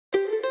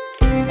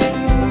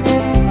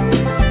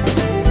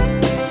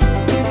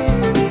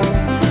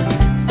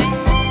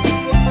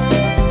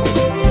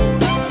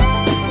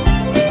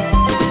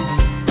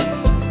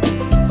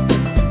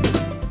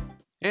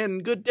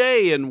and good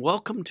day, and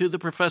welcome to the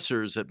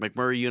professors at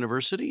McMurry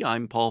University.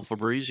 I'm Paul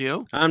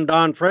Fabrizio. I'm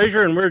Don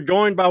Frazier, and we're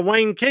joined by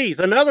Wayne Keith,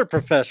 another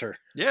professor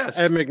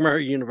at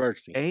McMurry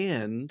University.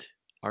 And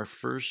our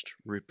first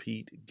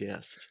repeat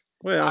guest.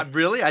 Well,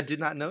 really? I did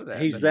not know that.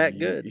 He's that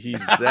good.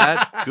 He's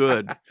that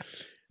good.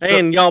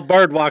 And y'all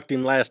birdwalked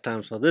him last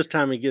time, so this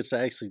time he gets to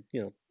actually,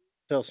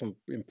 tell some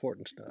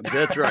important stuff.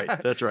 That's right.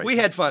 That's right. We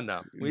had fun, though.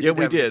 We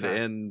did.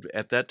 And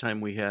at that time,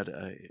 we had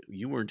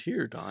you weren't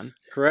here, Don.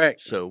 Correct.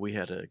 So we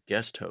had a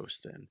guest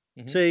host then.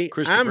 Mm-hmm. See,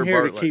 I'm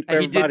here to keep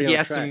everybody on track. He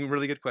asked some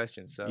really good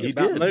questions. So. He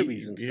about did.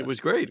 Movies and stuff. It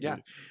was great. Yeah.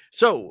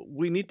 So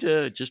we need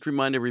to just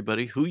remind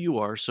everybody who you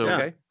are.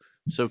 So,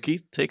 So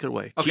Keith, take it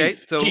away. Okay.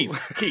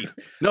 Keith.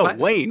 No,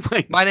 Wayne.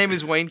 My name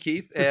is Wayne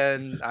Keith,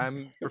 and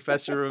I'm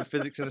professor of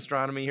physics and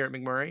astronomy here at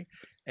McMurry,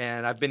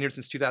 and I've been here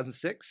since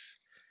 2006.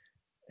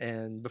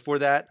 And before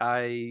that,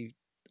 I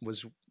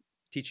was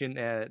teaching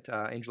at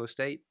Angelo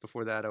State.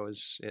 Before that, I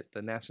was at the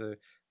NASA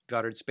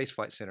Goddard Space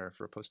Flight Center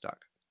for a postdoc.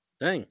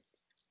 Dang.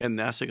 And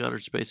NASA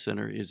Goddard Space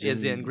Center is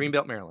in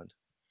Greenbelt, Maryland.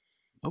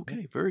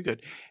 Okay, very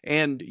good.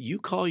 And you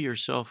call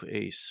yourself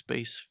a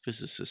space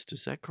physicist,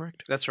 is that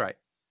correct? That's right.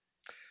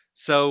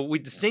 So we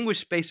distinguish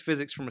space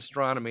physics from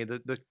astronomy.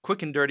 The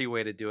quick and dirty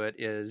way to do it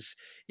is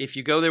if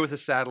you go there with a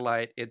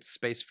satellite, it's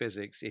space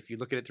physics. If you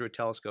look at it through a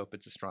telescope,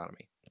 it's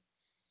astronomy.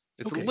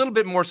 It's a little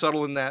bit more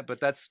subtle than that,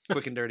 but that's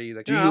quick and dirty.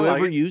 Do you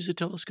ever use a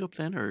telescope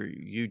then, or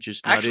you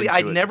just not Actually, into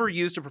I'd it? never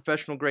used a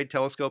professional grade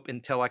telescope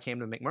until I came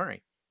to McMurry.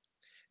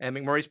 And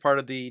McMurray's part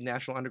of the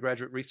National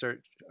Undergraduate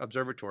Research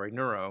Observatory,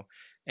 NURO.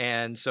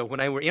 And so when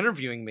they were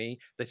interviewing me,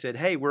 they said,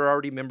 "Hey, we're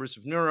already members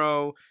of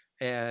NURO."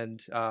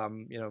 And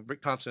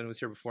Rick Thompson was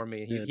here before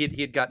me.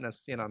 He had gotten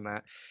us in on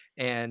that.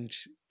 And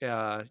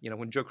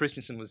when Joe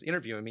Christensen was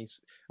interviewing me,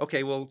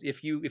 okay, well,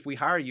 if we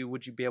hire you,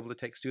 would you be able to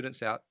take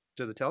students out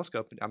to the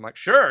telescope? And I'm like,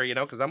 sure,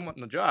 because I'm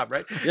wanting a job,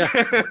 right? Yeah.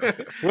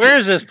 Where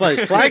is this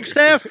place?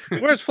 Flagstaff?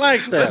 Where's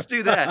Flagstaff? Let's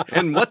do that.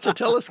 And what's a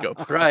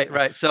telescope?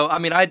 Right. So I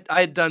mean,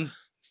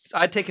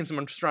 I'd taken some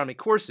astronomy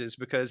courses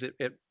because at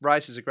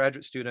Rice as a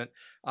graduate student,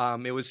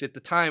 it was at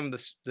the time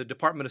the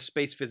Department of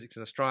Space Physics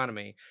and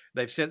Astronomy.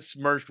 They've since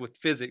merged with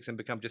physics and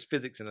become just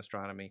physics and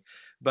astronomy.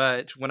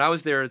 But when I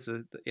was there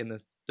in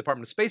the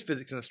Department of Space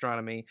Physics and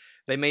Astronomy,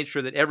 they made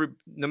sure that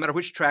no matter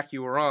which track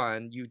you were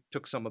on, you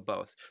took some of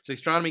both. So the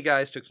astronomy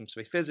guys took some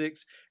space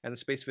physics, and the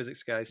space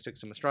physics guys took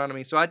some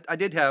astronomy. So I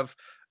did have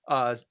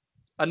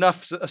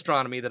enough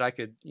astronomy that I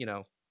could,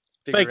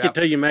 fake it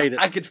till you made it.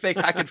 I could fake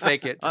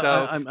it.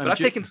 So, but I've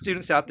taken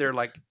students out there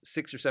like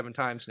 6 or 7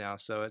 times now,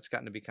 so it's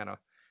gotten to be kind of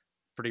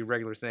pretty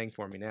regular thing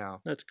for me now.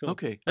 That's cool.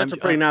 Okay, that's a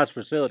pretty nice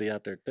facility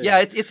out there too.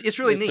 Yeah, it's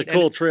really neat. It's a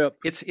cool trip.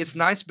 It's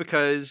nice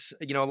because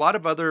a lot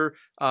of other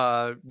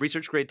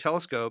research grade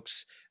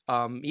telescopes,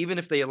 even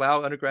if they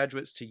allow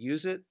undergraduates to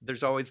use it,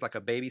 there's always like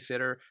a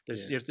babysitter.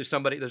 There's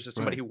somebody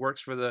who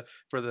works for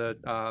the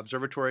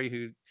observatory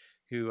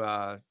who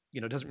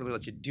doesn't really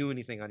let you do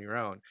anything on your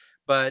own.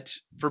 But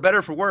for better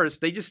or for worse,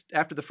 they just,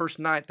 after the first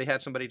night, they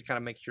have somebody to kind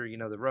of make sure you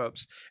know the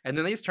ropes. And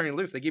then they just turn you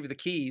loose. They give you the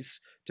keys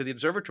to the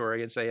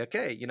observatory and say,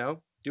 okay,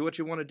 do what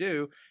you want to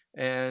do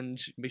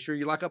and be sure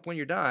you lock up when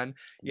you're done.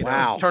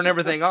 Wow. Turn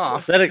everything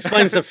off. That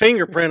explains the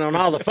fingerprint on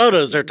all the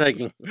photos they're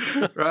taking.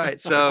 Right.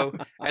 So,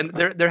 and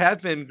there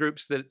have been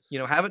groups that,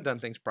 haven't done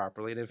things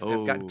properly. They've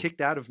gotten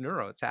kicked out of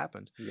NURO. It's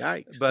happened.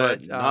 Yikes.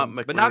 But not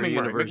McMurray.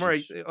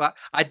 University.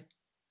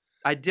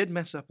 I did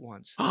mess up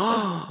once.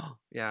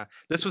 Yeah.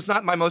 This was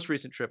not my most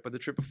recent trip, but the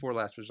trip before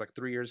last was like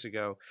 3 years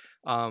ago.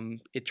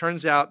 It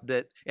turns out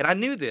that, and I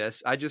knew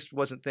this, I just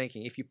wasn't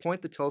thinking, if you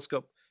point the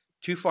telescope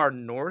too far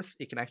north,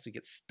 it can actually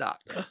get stuck.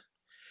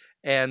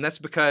 And that's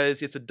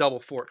because it's a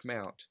double fork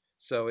mount.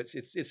 So it's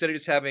instead of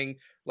just having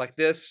like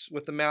this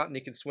with the mount and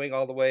you can swing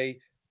all the way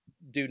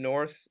due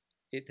north,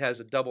 it has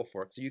a double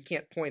fork, so you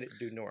can't point it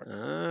due north.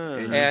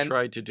 And you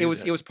tried to do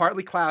that. It was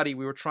partly cloudy.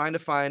 We were trying to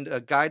find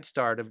a guide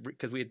star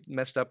because we had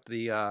messed up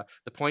the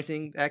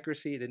pointing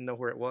accuracy. Didn't know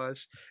where it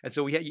was, and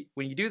so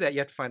when you do that, you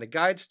have to find a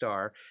guide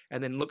star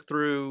and then look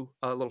through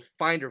a little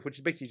finder, which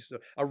is basically just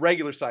a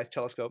regular sized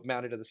telescope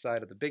mounted to the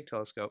side of the big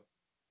telescope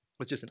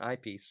with just an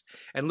eyepiece,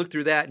 and look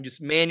through that and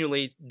just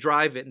manually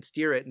drive it and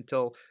steer it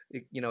until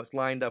it's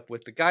lined up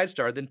with the guide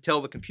star. Then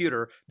tell the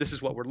computer this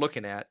is what we're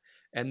looking at.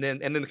 And then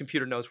the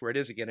computer knows where it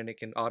is again, and it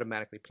can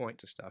automatically point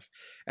to stuff.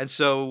 And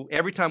so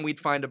every time we'd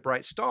find a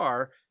bright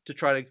star to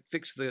try to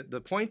fix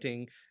the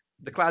pointing,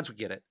 the clouds would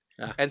get it.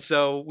 And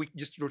so we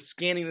just were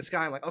scanning the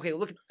sky and like, okay,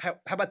 look, how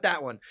about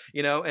that one?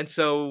 And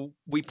so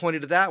we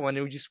pointed to that one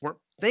and we just weren't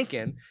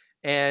thinking.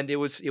 And it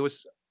was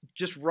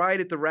just right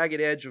at the ragged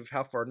edge of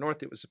how far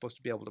north it was supposed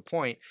to be able to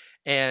point.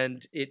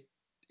 And it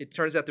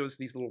turns out there was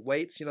these little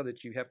weights,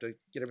 that you have to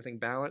get everything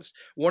balanced.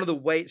 One of the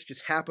weights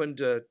just happened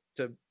to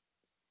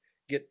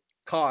get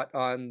caught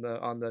on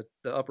the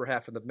upper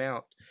half of the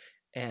mount,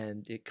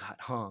 and it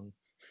got hung.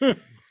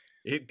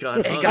 It got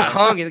It hung. got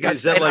hung. And it got,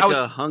 Is that and like I was,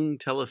 a hung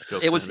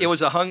telescope? It was then?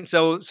 a hung.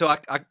 So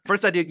I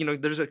first I did,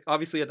 there's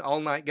obviously an all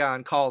night guy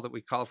on call that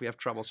we call if we have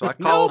trouble. So I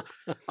No.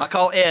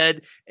 call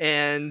Ed,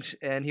 and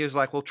he was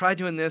like, well, try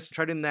doing this,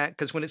 try doing that,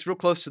 because when it's real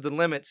close to the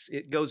limits,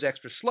 it goes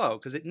extra slow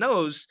because it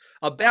knows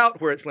about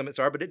where its limits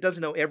are, but it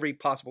doesn't know every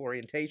possible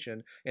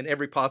orientation and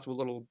every possible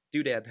little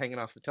doodad hanging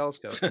off the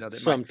telescope.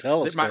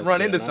 That might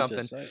run into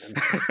something.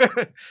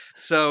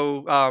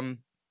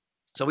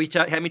 So he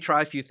had me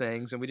try a few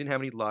things, and we didn't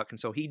have any luck. And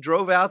so he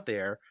drove out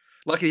there.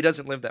 Luckily, he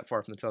doesn't live that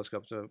far from the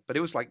telescope. But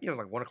it was like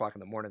 1:00 in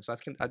the morning. So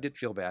I did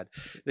feel bad.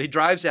 He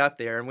drives out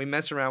there, and we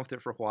mess around with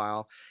it for a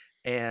while,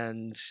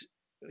 and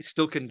we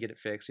still couldn't get it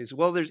fixed. He said,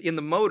 "Well, there's in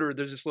the motor.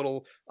 There's this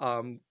little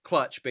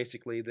clutch,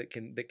 basically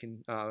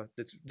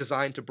that's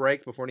designed to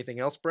brake before anything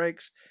else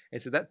breaks."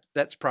 And so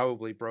that's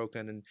probably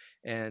broken.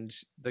 And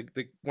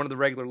the one of the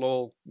regular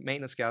Lowell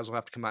maintenance guys will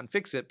have to come out and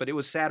fix it. But it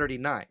was Saturday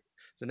night.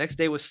 So the next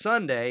day was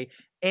Sunday,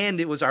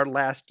 and it was our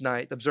last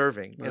night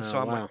observing. And so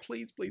I'm like,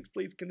 please, please,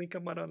 please, can they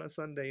come out on a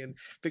Sunday and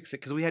fix it?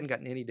 Because we hadn't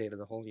gotten any data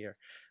the whole year,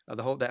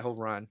 that whole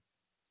run,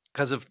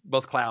 because of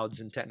both clouds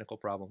and technical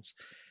problems.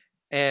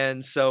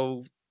 And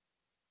so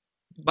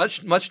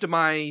much to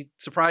my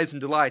surprise and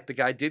delight, the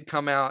guy did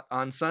come out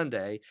on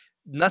Sunday.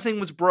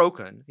 Nothing was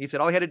broken. He said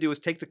all he had to do was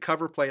take the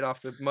cover plate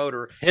off the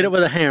motor, hit it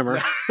with a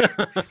hammer.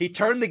 He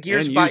turned the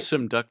gears and by use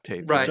some duct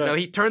tape. Right. No,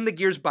 he turned the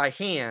gears by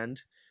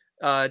hand.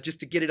 Just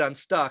to get it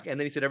unstuck, and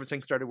then he said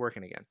everything started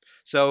working again.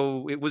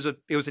 So it was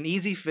an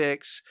easy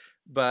fix,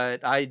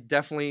 but I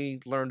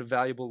definitely learned a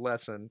valuable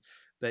lesson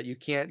that you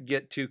can't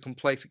get too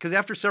complacent. Because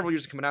after several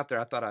years of coming out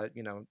there, I thought I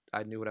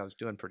knew what I was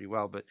doing pretty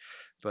well, but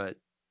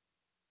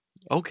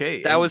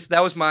okay, that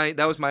was my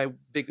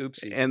big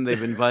oopsie. And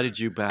they've invited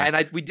you back,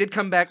 and we did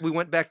come back. We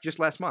went back just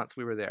last month.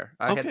 We were there.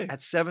 I Okay. had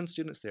 7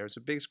 students there. It's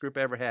the biggest group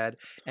I ever had,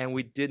 and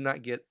we did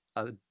not get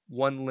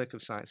one lick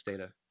of science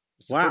data.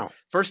 Wow.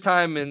 First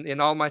time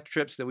in all my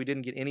trips that we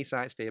didn't get any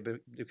science data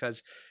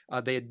because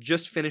they had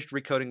just finished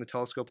recoding the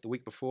telescope the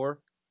week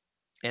before.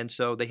 And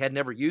so they had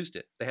never used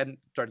it. They hadn't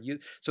started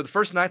using. So the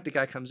first night the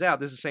guy comes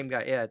out, this is the same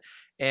guy, Ed,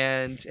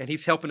 and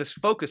he's helping us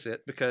focus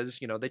it because,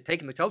 they'd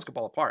taken the telescope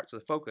all apart. So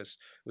the focus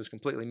was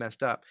completely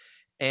messed up.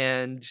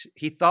 And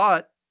he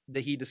thought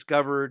that he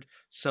discovered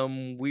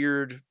some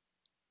weird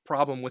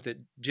problem with it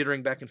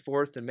jittering back and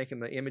forth and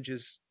making the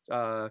images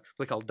what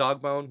they call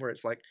dog bone, where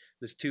it's like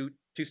there's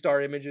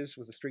two-star images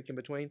with a streak in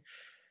between.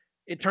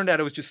 It turned out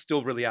it was just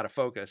still really out of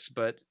focus,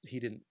 but he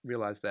didn't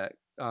realize that.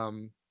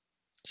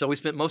 So we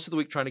spent most of the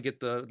week trying to get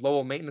the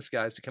Lowell maintenance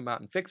guys to come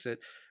out and fix it.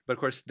 But of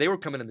course, they were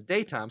coming in the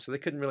daytime, so they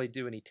couldn't really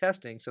do any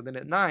testing. So then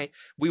at night,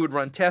 we would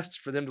run tests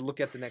for them to look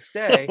at the next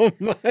day.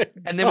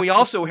 And then we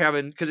also were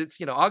having, because it's,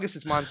 August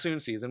is monsoon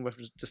season, which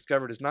was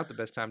discovered is not the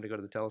best time to go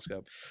to the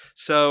telescope.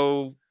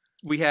 So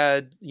we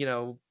had,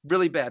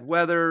 really bad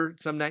weather.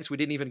 Some nights we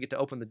didn't even get to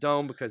open the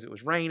dome because it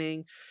was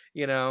raining,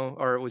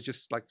 or it was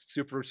just like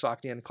super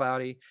socked in,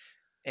 cloudy.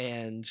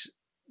 And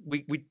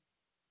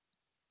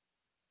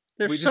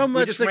there's so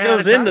much that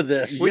goes into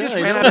this. We just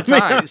ran out of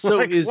time.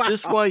 So is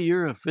this why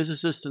you're a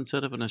physicist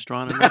instead of an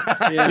astronomer?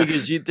 Yeah.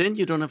 Because then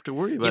you don't have to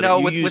worry about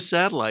it. You use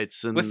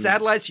satellites. With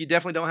satellites, you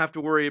definitely don't have to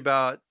worry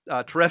about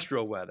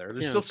terrestrial weather.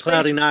 There's still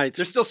cloudy nights.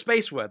 There's still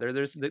space weather.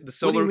 There's the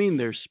solar. What do you mean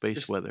there's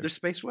space weather? There's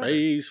space weather.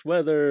 Space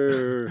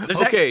weather.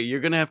 Okay,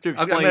 you're going to have to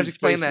explain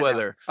space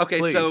weather. Okay,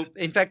 please. So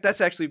in fact,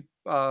 that's actually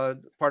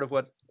part of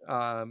what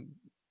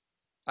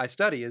I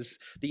study is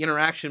the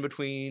interaction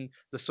between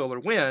the solar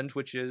wind,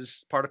 which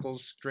is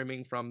particles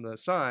streaming from the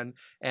sun,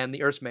 and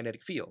the Earth's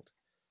magnetic field.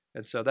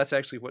 And so that's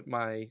actually what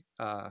my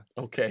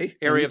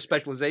area of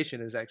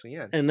specialization is actually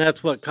in. And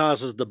that's what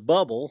causes the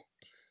bubble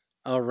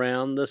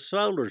around the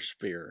solar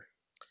sphere.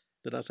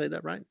 Did I say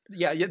that right?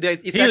 Yeah,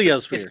 it's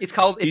heliosphere. It's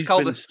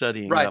called been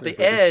studying right.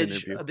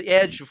 The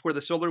edge of where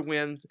the solar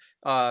wind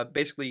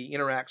basically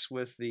interacts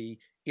with the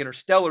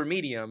interstellar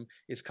medium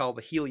is called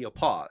the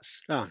heliopause.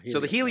 So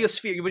the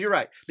heliosphere, but you're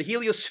right. The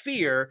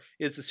heliosphere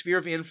is the sphere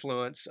of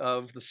influence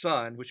of the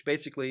sun, which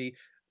basically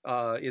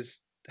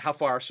is how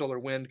far our solar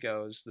wind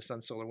goes, the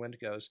sun's solar wind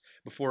goes,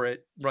 before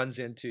it runs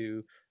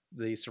into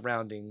the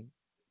surrounding,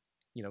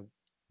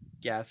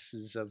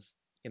 gases of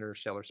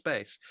interstellar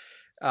space.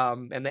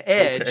 And the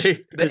edge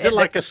is it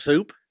like a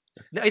soup?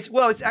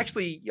 It's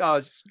actually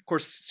of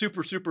course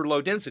super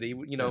low density.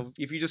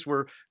 If you just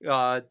were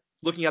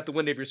looking out the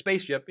window of your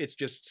spaceship, it's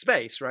just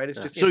space, right? It's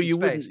just so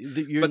space.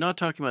 You're not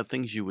talking about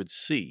things you would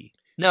see.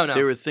 No.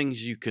 There are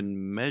things you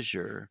can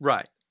measure.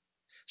 Right.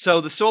 So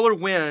the solar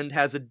wind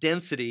has a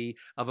density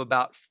of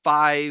about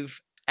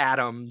 5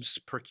 atoms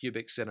per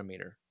cubic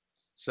centimeter.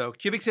 So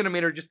cubic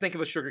centimeter, just think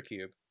of a sugar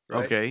cube.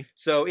 Right? Okay.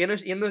 So in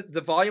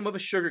the volume of a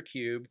sugar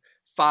cube,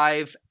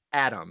 5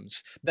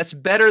 atoms. That's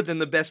better than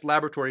the best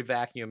laboratory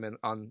vacuum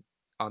on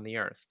the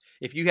Earth.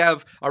 If you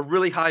have a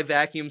really high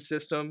vacuum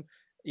system,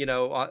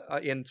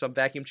 in some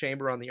vacuum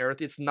chamber on the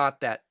Earth, it's not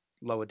that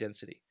low a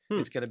density.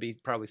 It's going to be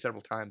probably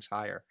several times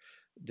higher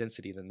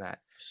density than that.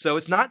 So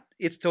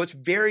it's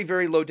very,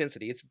 very low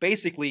density. It's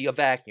basically a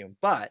vacuum,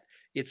 but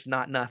it's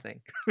not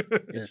nothing.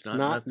 It's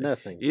not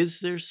nothing. Is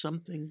there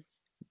something?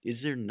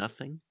 Is there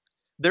nothing?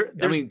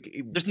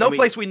 There's no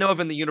place we know of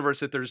in the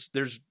universe that there's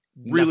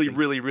really, Nothing.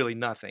 really, really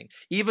nothing.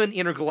 Even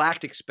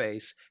intergalactic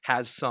space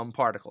has some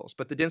particles,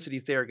 but the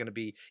densities there are going to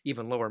be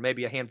even lower,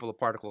 maybe a handful of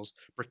particles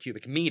per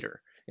cubic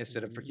meter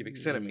instead of per cubic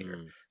centimeter.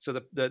 So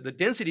the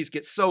densities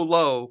get so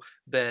low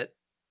that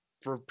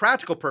for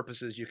practical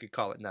purposes, you could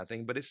call it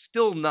nothing, but it's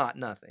still not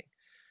nothing.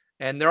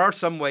 And there are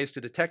some ways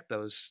to detect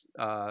those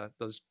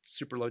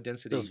super low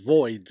density. Those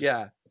voids.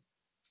 Yeah.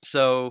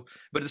 So,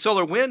 but the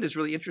solar wind is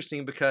really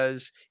interesting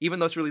because even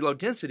though it's really low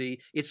density,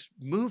 it's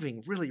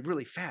moving really,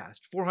 really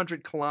fast,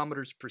 400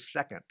 kilometers per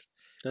second.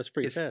 That's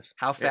pretty fast.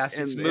 How fast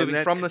it's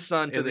moving from the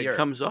sun to the Earth. It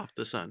comes off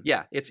the sun.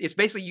 Yeah, it's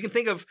basically, you can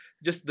think of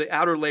just the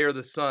outer layer of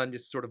the sun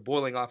just sort of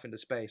boiling off into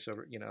space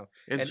over,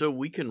 And so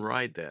we can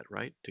ride that,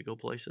 right, to go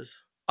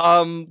places?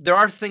 There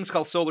are things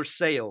called solar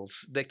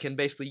sails that can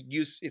basically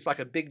it's like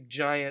a big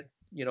giant,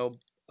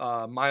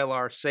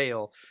 mylar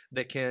sail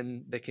that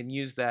can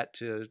use that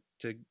to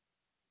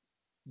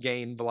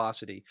gain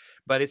velocity,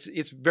 but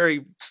it's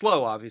very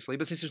slow, obviously.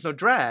 But since there's no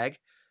drag,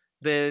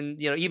 then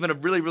even a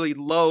really, really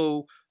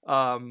low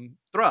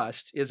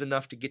thrust is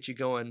enough to get you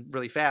going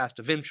really fast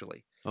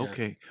eventually.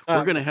 Okay,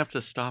 we're going to have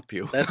to stop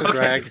you. That's a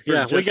drag.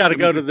 Yeah, we got to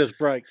go to this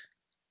break.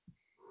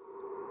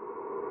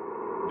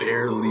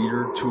 Bear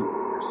Leader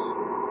Tours.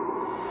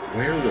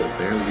 Where will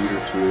Bear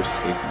Leader Tours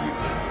take you?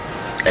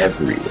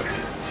 Everywhere.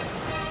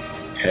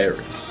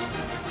 Paris,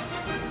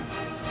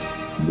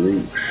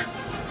 Bruges,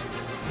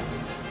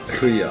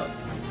 Trier,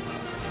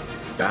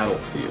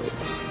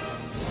 battlefields,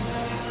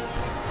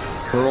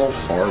 Pearl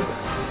Harbor,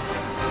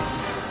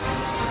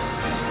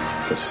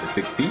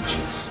 Pacific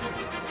beaches,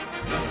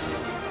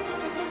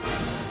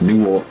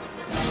 New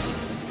Orleans.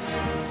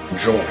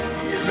 Join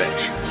the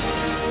adventure.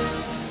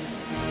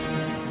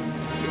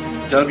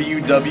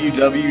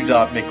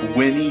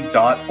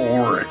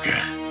 www.mcwhinney.org.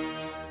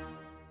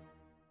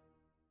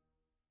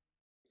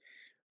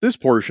 This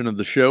portion of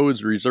the show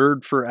is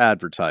reserved for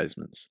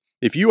advertisements.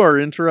 If you are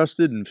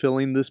interested in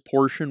filling this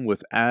portion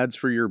with ads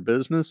for your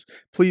business,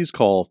 please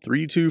call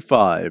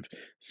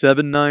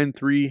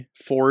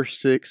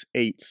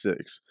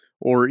 325-793-4686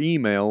 or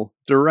email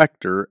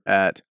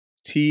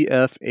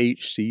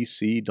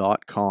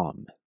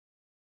director@tfhcc.com.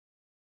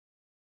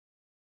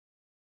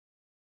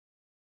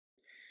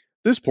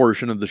 This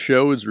portion of the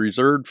show is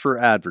reserved for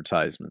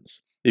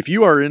advertisements. If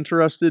you are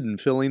interested in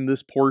filling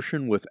this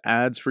portion with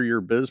ads for your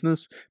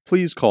business,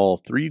 please call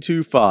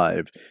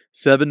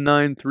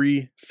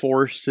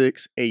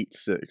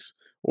 325-793-4686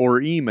 or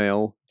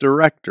email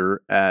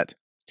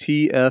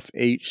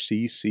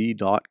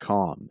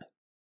director@tfhcc.com.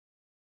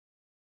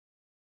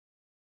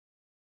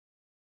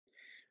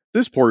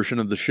 This portion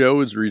of the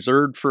show is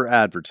reserved for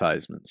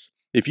advertisements.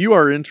 If you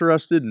are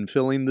interested in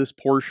filling this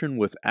portion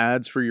with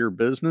ads for your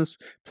business,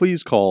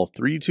 please call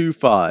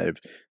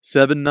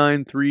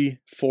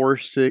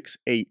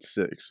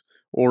 325-793-4686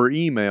 or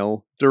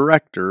email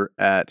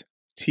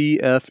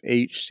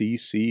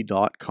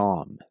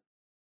director@tfhcc.com.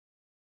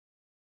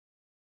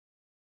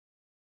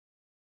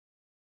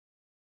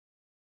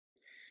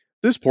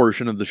 This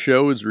portion of the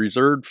show is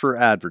reserved for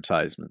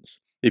advertisements.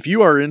 If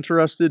you are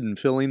interested in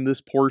filling this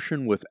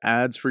portion with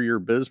ads for your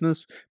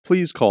business,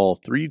 please call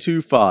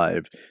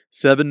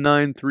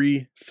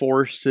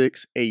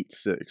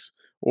 325-793-4686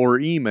 or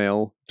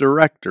email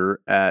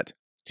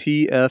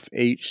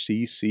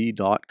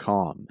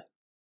director@tfhcc.com.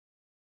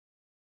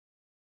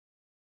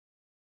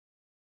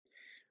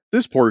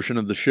 This portion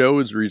of the show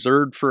is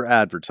reserved for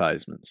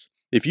advertisements.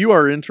 If you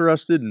are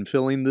interested in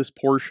filling this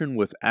portion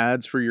with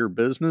ads for your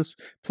business,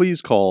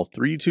 please call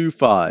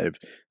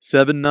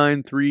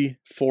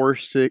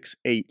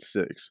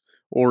 325-793-4686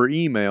 or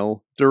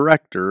email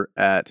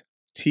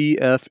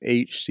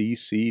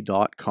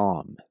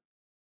director@tfhcc.com.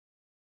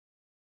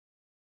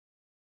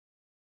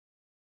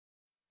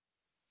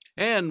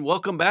 And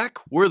welcome back.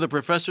 We're the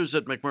professors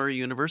at McMurry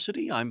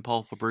University. I'm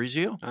Paul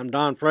Fabrizio. I'm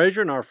Don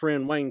Frazier, and our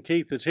friend Wayne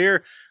Keith is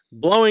here,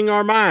 blowing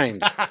our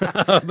minds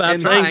about And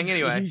things. trying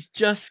anyway. He's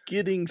just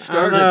getting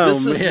started. know,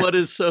 This is man. what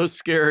is so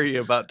scary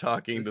about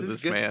talking to This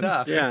is this good man.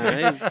 stuff.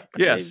 Yeah,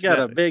 Yes, he's got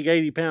now- a big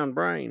 80-pound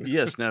brain.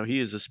 Yes, now he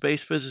is a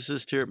space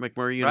physicist here at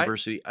McMurray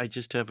University. I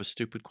just have a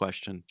stupid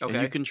question, and you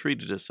Okay. can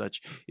treat it as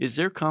such. Is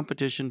there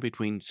competition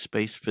between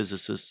space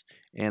physicists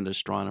and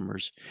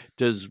astronomers?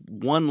 Does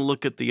one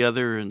look at the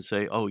other and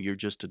say, "Oh, you're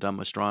just a dumb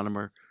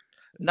astronomer"?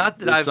 Not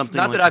that There's I've something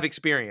not like that that. I've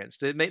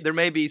experienced. There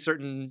may be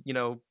certain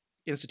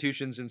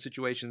institutions and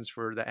situations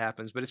for that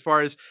happens, but as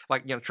far as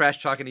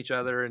trash talking each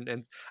other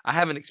and I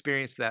haven't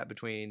experienced that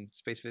between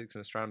space physics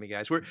and astronomy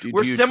guys. We're Do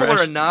you similar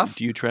trash- enough.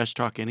 Do you trash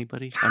talk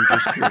anybody? I'm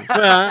just curious.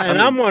 Well, and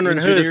I I'm mean, wondering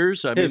who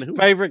engineers, his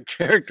favorite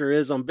character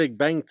is on Big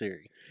Bang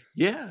Theory.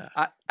 Yeah.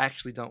 I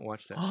actually don't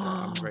watch that show.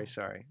 I'm very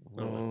sorry.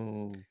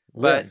 Oh.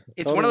 But Will.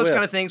 it's Totally one of those will.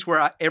 kind of things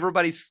where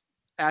everybody's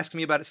asking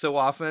me about it so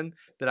often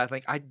that I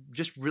think I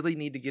just really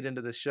need to get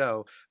into this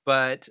show.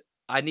 But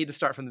I need to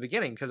start from the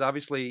beginning because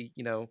obviously,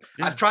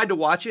 I've tried to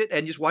watch it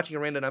and just watching a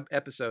random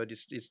episode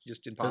is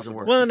just impossible.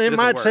 work. Well, and it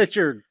might work. set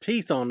your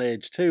teeth on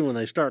edge too when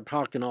they start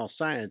talking all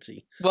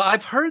sciencey. Well,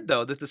 I've heard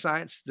though that the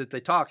science that they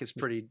talk is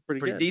pretty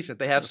good. decent.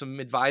 They have some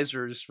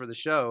advisors for the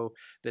show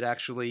that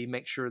actually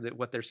make sure that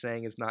what they're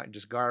saying is not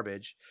just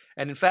garbage.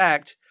 And in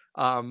fact,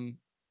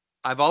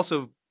 I've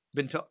also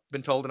been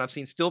told, and I've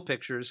seen still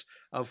pictures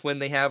of when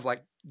they have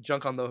like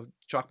junk on the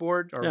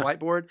chalkboard or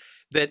whiteboard,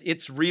 that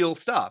it's real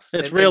stuff.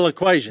 It's real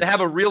equations. They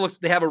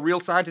have a real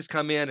scientist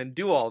come in and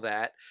do all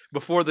that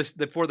before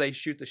they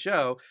shoot the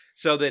show,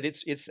 so that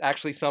it's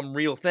actually some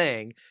real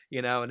thing,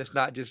 and it's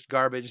not just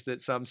garbage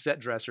that some set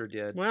dresser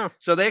did. Wow.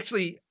 So they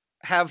actually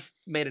have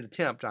made an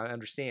attempt, I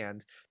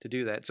understand, to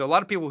do that. So a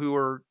lot of people who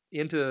are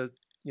into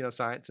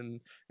science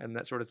and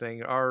that sort of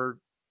thing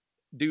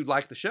do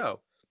like the show.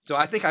 So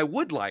I think I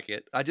would like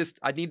it. I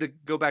need to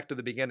go back to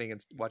the beginning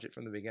and watch it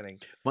from the beginning.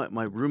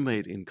 My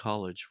roommate in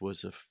college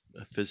was a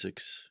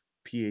physics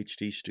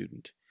PhD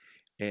student,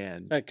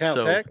 and At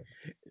Caltech?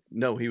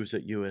 No, he was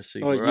at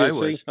USC, Oh, where USC? I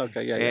was.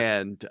 Okay, yeah.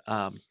 And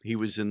he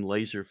was in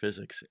laser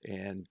physics,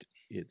 and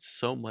it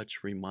so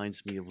much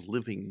reminds me of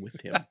living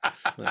with him.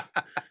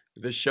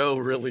 The show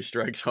really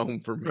strikes home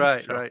for me.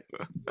 Right, so. right.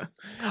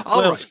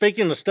 Well,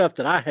 speaking of stuff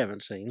that I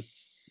haven't seen,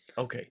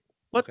 Okay.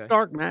 what's Okay.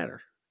 dark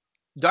matter?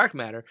 Dark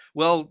matter.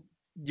 Well,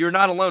 you're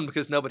not alone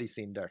because nobody's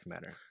seen dark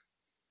matter.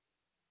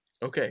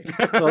 Okay.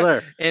 So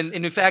there. And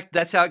in fact,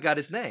 that's how it got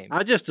its name.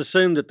 I just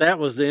assumed that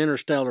was the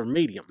interstellar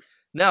medium.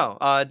 No,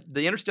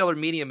 the interstellar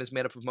medium is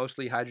made up of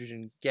mostly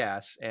hydrogen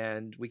gas,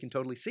 and we can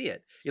totally see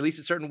it. At least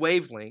at certain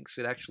wavelengths,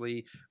 it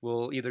actually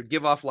will either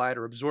give off light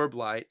or absorb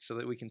light so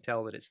that we can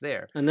tell that it's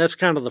there. And that's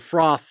kind of the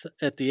froth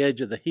at the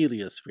edge of the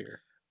heliosphere.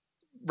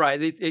 Right.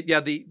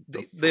 The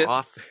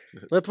froth.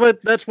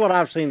 That's what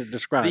I've seen it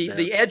described as.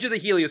 The edge of the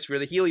heliosphere,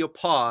 the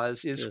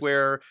heliopause, is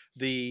where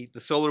the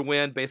solar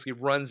wind basically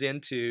runs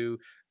into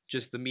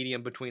just the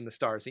medium between the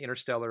stars, the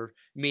interstellar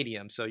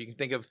medium. So you can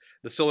think of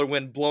the solar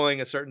wind blowing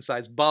a certain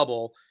size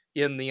bubble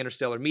in the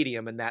interstellar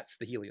medium, and that's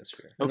the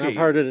heliosphere. And Okay. I've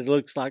heard it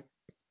looks like,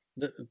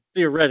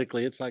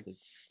 theoretically, it's like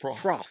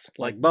froth,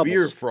 like bubbles.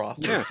 Beer froth.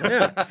 Yeah,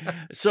 yeah.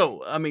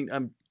 So,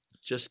 I'm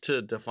just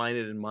to define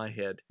it in my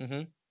head.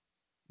 Mhm.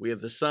 We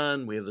have the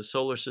sun, we have the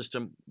solar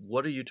system.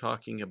 What are you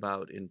talking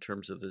about in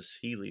terms of this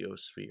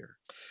heliosphere?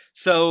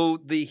 So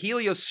the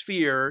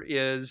heliosphere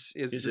is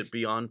it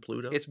beyond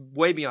Pluto? It's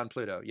way beyond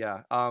Pluto.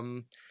 Yeah.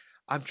 I'm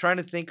trying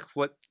to think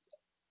what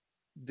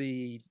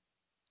the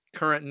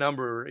current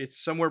number. It's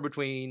somewhere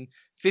between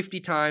 50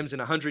 times and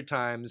 100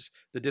 times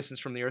the distance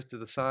from the Earth to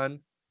the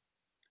Sun.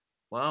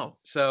 Wow.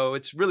 So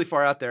it's really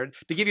far out there.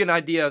 To give you an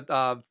idea,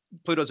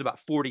 Pluto's about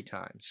 40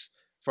 times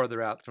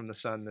farther out from the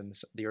Sun than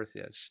the Earth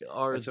is.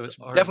 So it's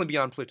definitely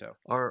beyond Pluto.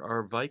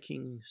 Our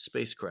Viking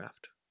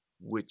spacecraft,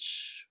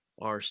 which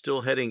are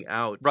still heading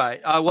out,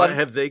 Right. what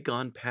have they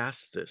gone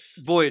past this?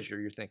 Voyager,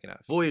 you're thinking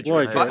of. Voyager.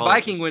 Voyager. I apologize.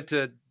 Viking went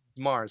to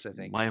Mars, I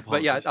think. My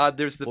But yeah, apologies.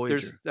 there's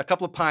Voyager. a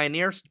couple of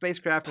Pioneer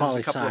spacecraft. And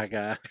there's a couple Poli-sci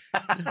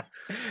guy.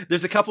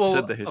 there's a couple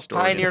Said the of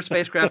historian. Pioneer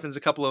spacecraft and there's a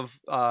couple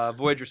of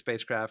Voyager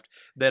spacecraft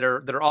that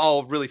are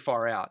all really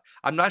far out.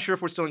 I'm not sure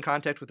if we're still in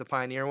contact with the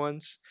Pioneer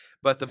ones,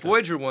 but the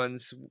Voyager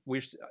ones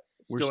we're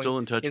still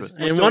in touch with.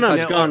 we're And still one in of touch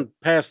them's with. gone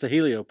past the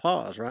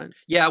heliopause, right?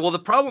 Yeah, well, the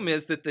problem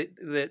is that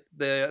the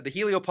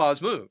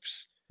heliopause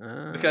moves.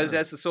 Because Ah.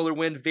 as the solar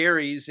wind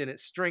varies in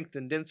its strength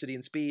and density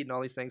and speed and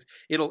all these things,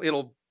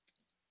 it'll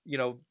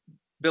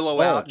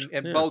billow out Bulge,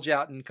 and yeah. bulge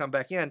out and come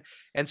back in.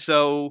 And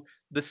so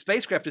the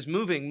spacecraft is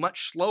moving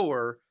much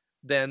slower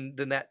than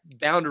that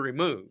boundary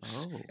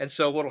moves. Oh. And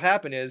so what'll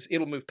happen is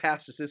it'll move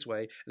past us this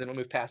way, and then it'll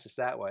move past us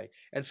that way.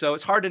 And so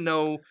it's hard to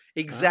know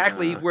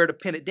exactly where to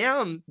pin it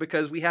down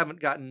because we haven't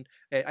gotten,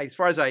 as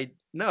far as I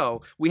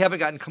know, we haven't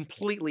gotten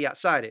completely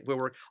outside it, where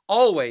we're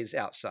always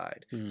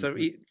outside.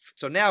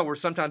 So now we're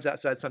sometimes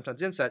outside,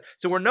 sometimes inside.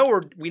 So we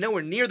know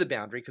we're near the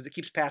boundary because it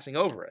keeps passing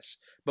over us,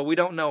 but we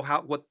don't know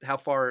how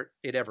far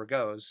it ever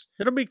goes.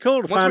 It'll be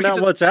cool to Once we find get out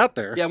to- what's out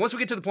there. Yeah, once we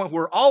get to the point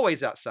where we're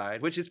always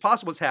outside, which is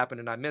possible it's happened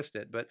and I missed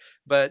it, but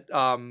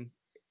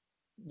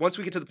once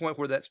we get to the point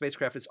where that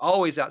spacecraft is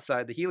always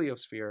outside the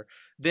heliosphere,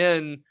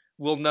 then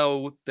we'll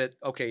know that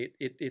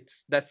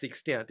that's the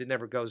extent. It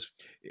never goes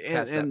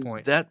past that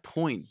point. That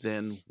point,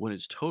 then, when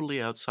it's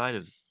totally outside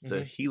of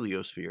the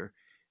heliosphere,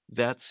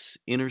 that's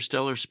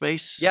interstellar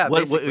space. Yeah,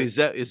 what basically.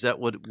 is that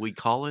what we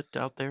call it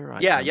out there?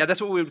 Yeah,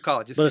 that's what we would call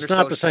it. Just But it's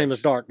not interstellar the same space.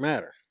 as dark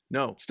matter.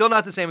 No. Still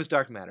not the same as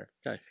dark matter.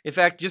 Okay. In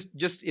fact,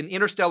 just in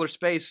interstellar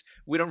space,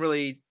 we don't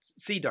really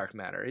see dark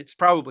matter. It's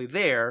probably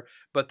there,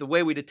 but the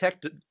way we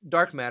detect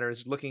dark matter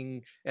is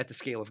looking at the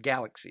scale of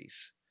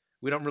galaxies.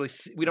 We don't really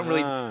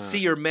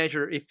see or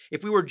measure.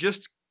 If we were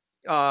just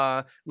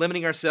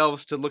limiting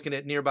ourselves to looking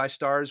at nearby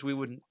stars, we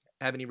wouldn't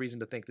have any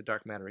reason to think that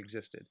dark matter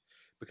existed.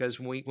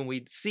 Because when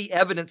we see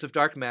evidence of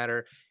dark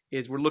matter,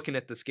 we're looking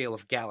at the scale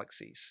of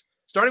galaxies,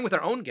 starting with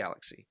our own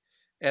galaxy.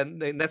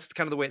 And that's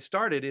kind of the way it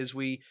started. Is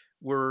we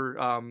were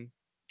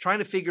trying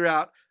to figure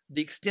out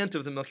the extent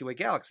of the Milky Way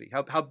galaxy.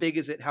 How big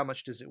is it? How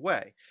much does it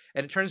weigh?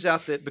 And it turns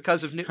out that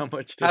because of How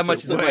much how does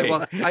much it does it weigh?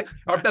 weigh?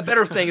 Well, a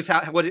better thing is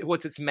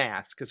what's its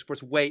mass, because of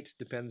course weight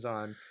depends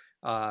on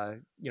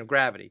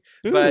gravity.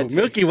 Ooh, But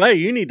Milky Way,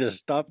 you need to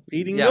stop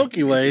eating Yeah,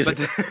 Milky Ways.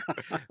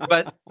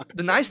 but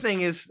the nice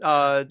thing is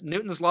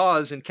Newton's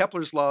laws and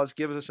Kepler's laws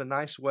give us a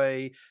nice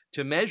way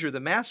to measure the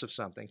mass of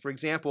something. For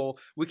example,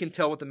 we can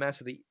tell what the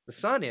mass of the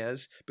sun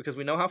is because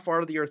we know how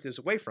far the Earth is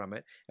away from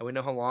it, and we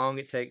know how long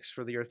it takes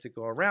for the Earth to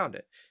go around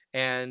it.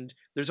 And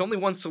there's only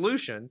one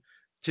solution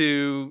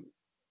to,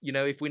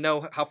 if we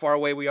know how far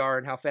away we are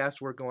and how fast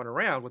we're going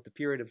around, what the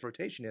period of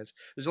rotation is,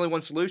 there's only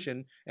one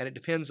solution, and it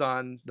depends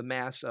on the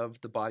mass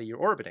of the body you're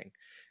orbiting.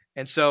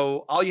 And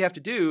so all you have to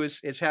do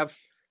is have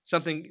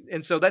something.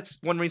 And so that's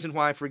one reason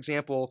why, for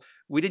example,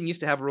 we didn't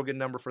used to have a real good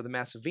number for the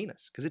mass of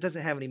Venus, because it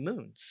doesn't have any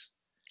moons.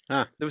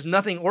 Huh. There was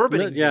nothing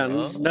orbiting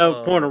Venus.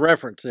 No point of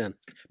reference then.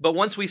 But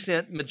once we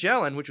sent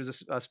Magellan, which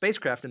was a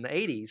spacecraft in the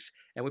 80s,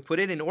 and we put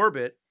it in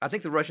orbit, I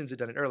think the Russians had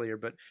done it earlier,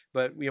 but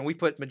we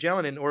put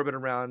Magellan in orbit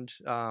around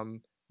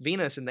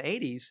Venus in the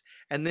 80s,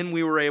 and then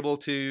we were able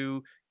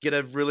to get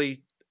a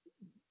really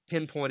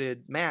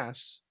pinpointed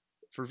mass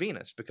for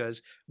Venus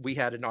because we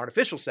had an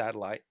artificial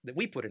satellite that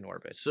we put in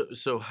orbit.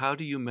 So how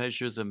do you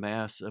measure the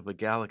mass of a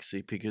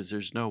galaxy? Because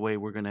there's no way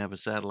we're going to have a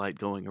satellite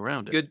going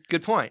around it.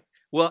 Good point.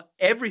 Well,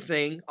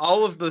 everything,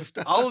 all of the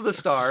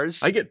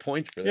stars. I get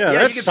points for that. Yeah, you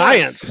that's get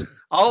science. points.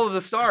 All of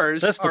the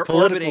stars That's the are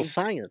political orbiting.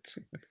 science.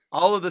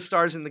 All of the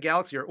stars in the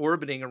galaxy are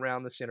orbiting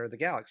around the center of the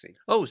galaxy.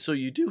 Oh, so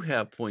you do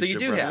have points. So you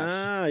of do reference.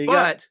 have. You But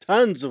got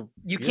tons of.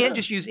 You can't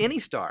just use any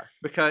star,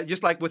 because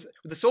just like with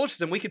the solar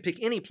system, we could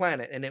pick any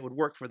planet and it would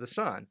work for the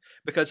sun,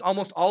 because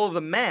almost all of the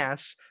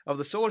mass of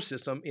the solar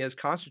system is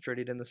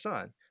concentrated in the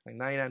sun, like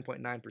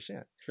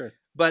 99.9%. Sure.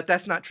 But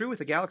that's not true with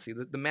the galaxy.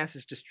 The mass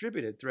is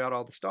distributed throughout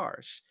all the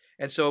stars.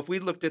 And so if we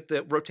looked at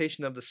the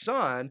rotation of the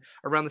sun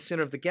around the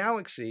center of the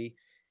galaxy,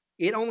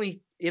 it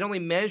only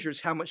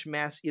measures how much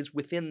mass is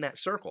within that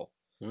circle.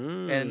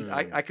 And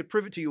I could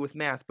prove it to you with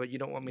math, but you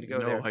don't want me to go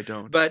there. No, I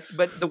don't. But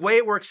the way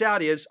it works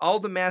out is all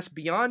the mass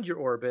beyond your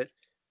orbit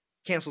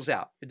cancels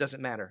out. It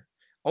doesn't matter.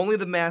 Only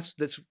the mass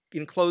that's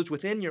enclosed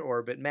within your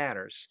orbit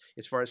matters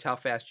as far as how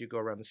fast you go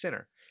around the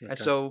center. Okay. And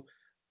so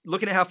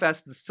looking at how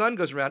fast the sun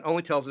goes around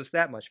only tells us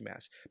that much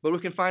mass. But we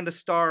can find a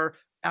star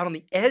out on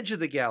the edge of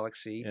the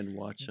galaxy and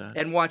watch that.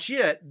 and watch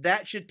it.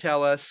 That should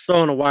tell us.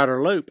 So in a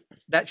wider loop.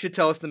 That should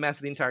tell us the mass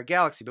of the entire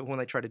galaxy. But when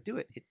they tried to do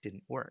it, it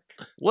didn't work.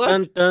 What?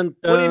 Dun, dun,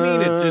 dun. What do you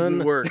mean it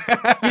didn't work?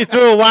 You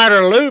threw a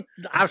wider loop.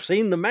 I've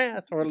seen the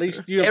math, or at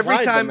least you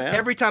applied the math.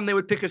 Every time they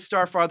would pick a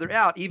star farther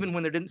out, even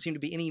when there didn't seem to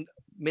be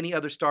many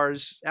other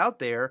stars out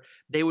there,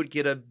 they would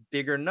get a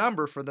bigger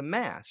number for the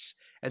mass.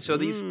 And so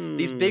these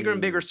bigger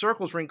and bigger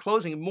circles were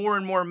enclosing more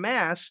and more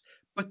mass,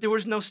 but there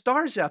was no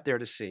stars out there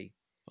to see.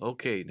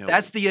 Okay, no.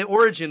 That's the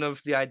origin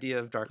of the idea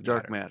of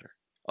dark matter.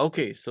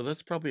 Okay, so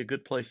that's probably a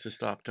good place to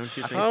stop, don't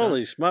you think?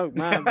 Holy smoke,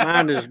 my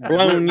mind is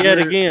blown yet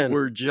again.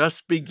 We're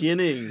just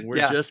beginning.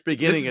 We're just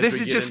beginning.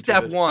 This is just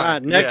step one. All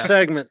right, next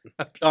segment,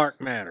 dark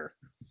matter.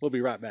 We'll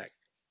be right back.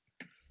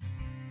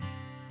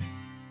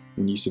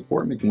 When you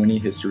support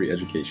McMurry History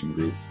Education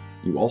Group,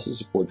 you also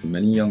support the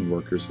many young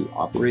workers who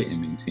operate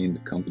and maintain the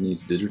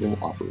company's digital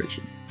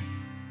operations.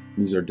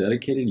 These are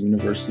dedicated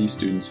university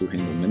students who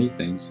handle many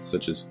things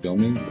such as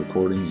filming,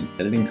 recording, and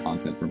editing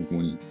content for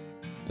McMurry,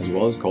 as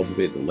well as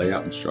cultivate the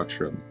layout and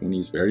structure of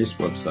McMurry's various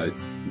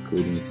websites,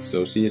 including its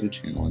associated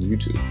channel on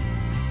YouTube.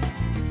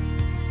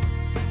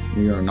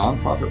 We are a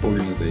nonprofit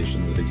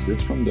organization that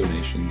exists from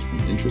donations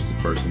from interested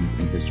persons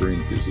and history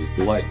enthusiasts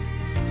alike.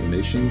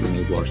 Donations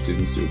enable our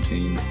students to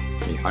obtain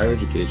a higher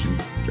education,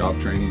 job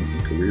training,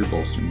 and career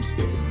bolstering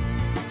skills.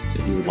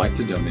 If you would like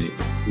to donate,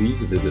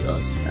 please visit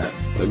us at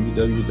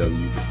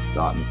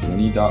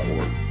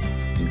www.mcmurry.org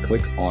and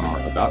click on our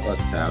About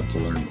Us tab to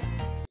learn more.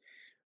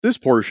 This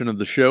portion of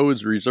the show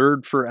is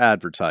reserved for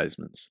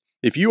advertisements.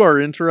 If you are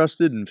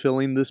interested in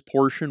filling this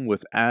portion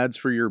with ads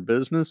for your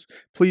business,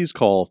 please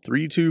call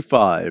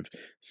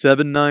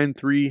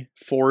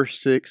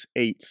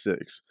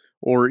 325-793-4686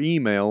 or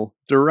email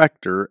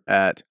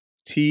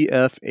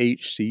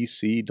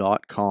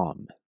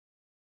director@tfhcc.com.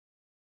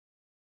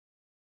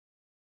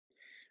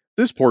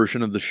 This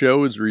portion of the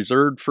show is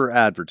reserved for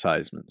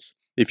advertisements.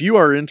 If you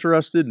are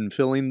interested in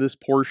filling this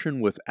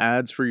portion with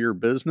ads for your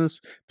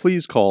business,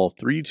 please call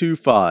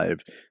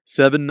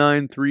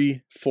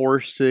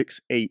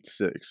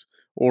 325-793-4686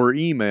 or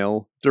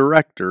email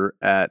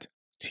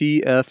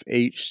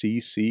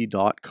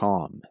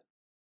director@tfhcc.com.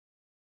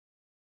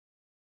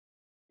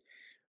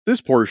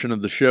 This portion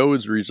of the show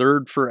is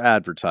reserved for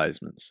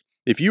advertisements.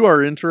 If you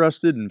are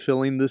interested in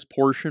filling this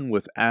portion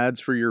with ads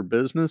for your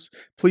business,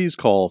 please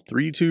call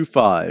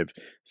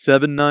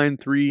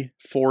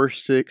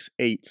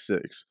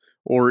 325-793-4686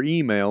 or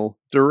email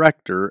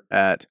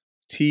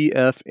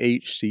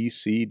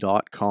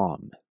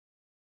director@tfhcc.com.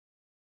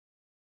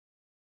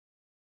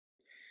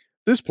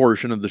 This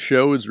portion of the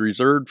show is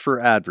reserved for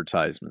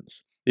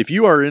advertisements. If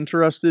you are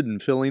interested in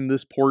filling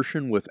this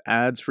portion with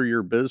ads for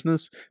your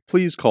business,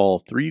 please call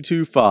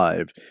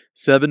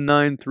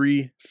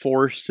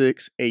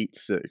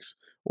 325-793-4686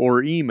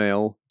 or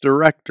email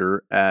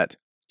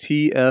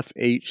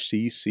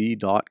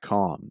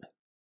director@tfhcc.com.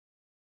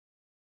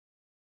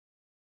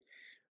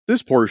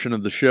 This portion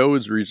of the show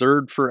is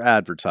reserved for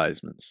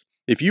advertisements.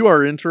 If you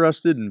are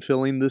interested in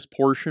filling this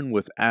portion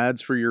with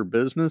ads for your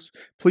business,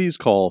 please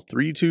call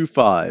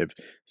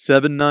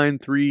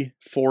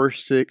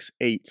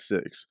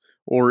 325-793-4686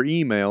 or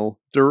email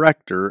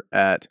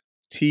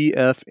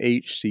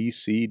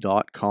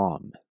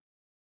director@tfhcc.com.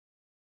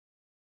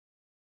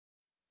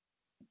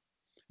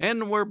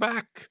 And we're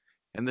back.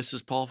 And this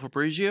is Paul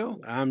Fabrizio.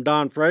 I'm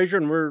Don Frazier,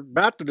 and we're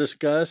about to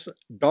discuss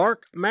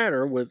dark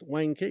matter with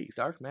Wayne Keith.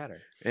 Dark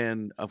matter.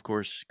 And of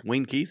course,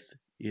 Wayne Keith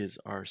is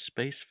our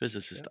space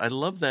physicist. I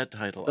love that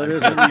title. That I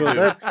is really cool. do.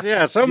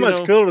 That's, so You much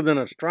know- cooler than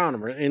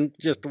astronomer, and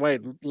just the way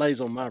it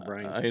lays on my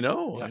brain. I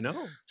know.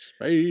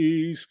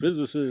 Space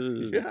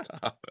physicist. Yeah.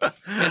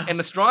 And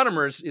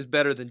astronomers is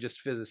better than just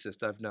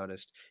physicists. I've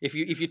noticed.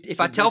 If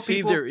I tell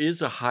people there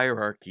is a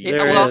hierarchy. There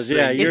Well, is,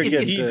 yeah, you're he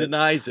getting to it.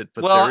 denies it,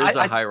 but Well, there is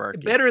a I- hierarchy.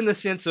 better in the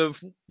sense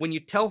of when you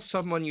tell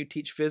someone you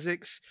teach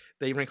physics,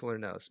 they wrinkle their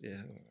nose.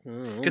 Yeah.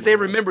 Oh, Because they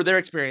remember their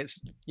experience,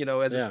 as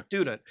Yeah. a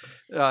student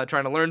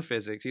trying to learn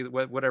physics, either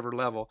whatever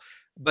level.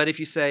 But if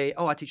you say,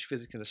 "Oh, I teach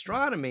physics and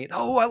astronomy,"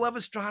 "Oh, I love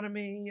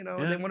astronomy," and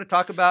they want to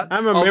talk about. I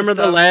all remember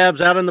the stuff.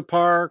 labs out in the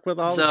park with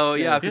all. So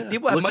the, yeah, 'cause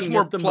people have much Looking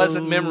more at the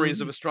pleasant moon. memories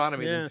of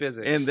astronomy Yeah. than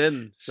physics. And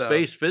then So-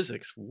 space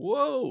physics.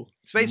 Whoa.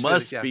 Space must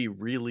physics, yeah. be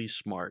really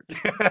smart.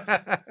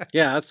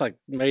 yeah, that's like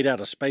made out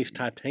of space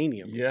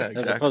titanium. Yeah,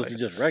 as opposed to exactly.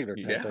 just regular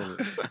Yeah.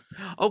 titanium.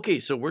 Okay,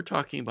 so we're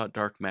talking about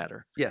dark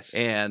matter. Yes.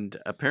 And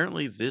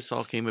apparently this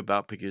all came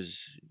about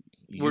because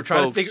We're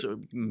trying to folks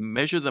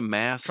measure the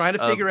mass trying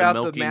to of figure the out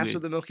the Milky mass Way.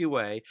 of the Milky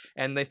Way,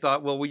 and they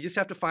thought, well, we just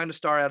have to find a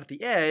star out at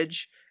the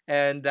edge,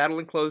 and that'll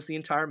enclose the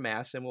entire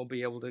mass, and we'll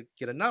be able to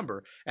get a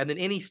number. And then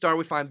any star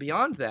we find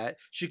beyond that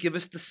should give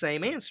us the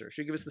same answer,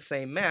 should give us the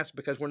same mass,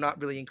 because we're not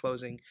really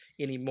enclosing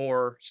any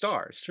more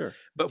stars. Sure.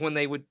 But when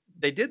they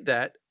did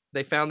that,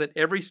 they found that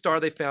every star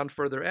they found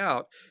further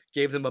out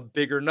gave them a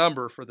bigger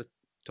number for the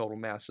total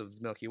mass of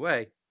the Milky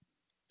Way,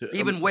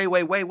 even way,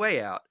 way, way, way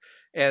out.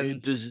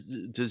 And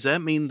does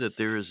that mean that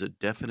there is a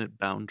definite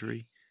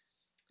boundary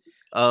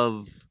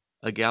of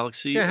a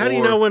galaxy? Yeah, how do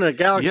you know when a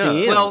galaxy Yeah,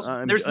 ends? well,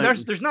 I'm-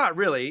 there's not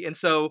really, and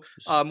so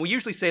we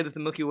usually say that the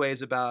Milky Way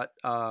is about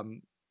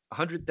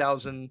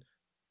 100,000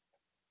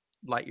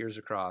 light years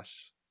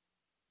across.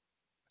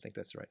 I think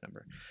that's the right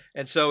number.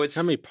 And so it's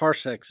How many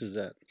parsecs is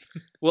that?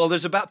 well,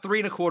 there's about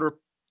 3.25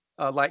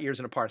 light years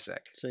in a parsec.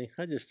 See,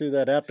 I just threw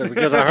that out there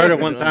because I heard it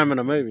one time in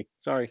a movie.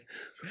 Sorry.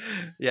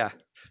 Yeah,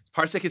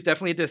 parsec is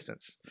definitely a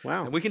distance.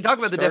 Wow. And we can talk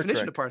about the Star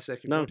definition Trek. of parsec.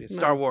 if you No, want to. no.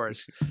 Star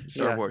Wars.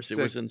 Star Yeah, Wars. It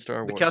so was in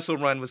Star Wars. The Kessel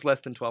Run was less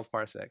than 12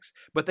 parsecs,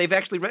 but they've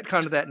actually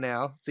retconned that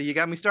now. So you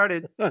got me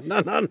started. No. They Back to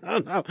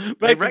dark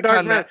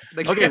retconned matter.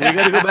 that. Okay, we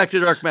got to go back to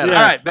dark matter.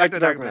 Yeah. All right, back to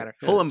dark matter.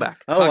 Pull them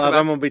back. Otherwise, about-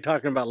 I'm going to be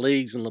talking about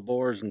leagues and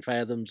labors and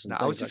fathoms. And No,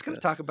 I was things just like going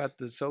to that. talk about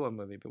the solo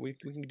movie, but we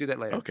can do that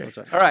later. Okay. What's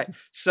that? All right.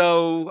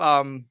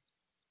 So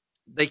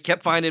they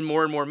kept finding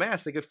more and more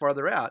mass. They get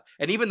farther out,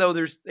 and even though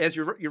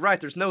you're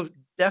right, there's no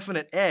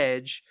definite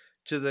edge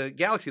to the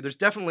galaxy. There's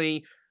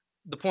definitely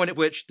the point at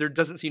which there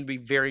doesn't seem to be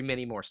very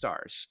many more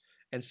stars,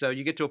 and so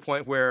you get to a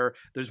point where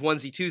there's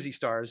onesie twosie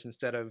stars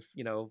instead of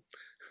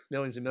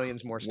millions and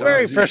millions more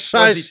stars. Very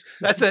precise.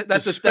 That's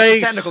a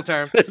space technical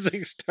term.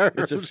 Physics terms.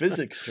 It's a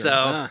physics term. So.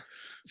 Ah.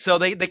 So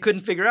they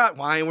couldn't figure out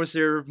why was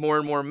there more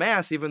and more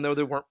mass, even though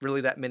there weren't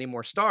really that many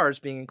more stars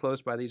being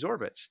enclosed by these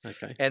orbits.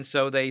 Okay. And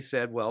so they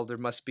said, well, there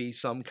must be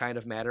some kind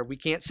of matter we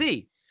can't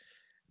see.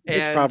 It's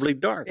And probably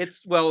dark.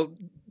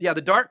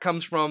 the dark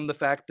comes from the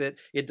fact that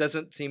it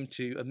doesn't seem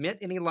to emit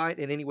any light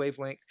in any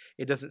wavelength.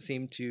 It doesn't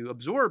seem to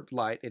absorb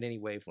light in any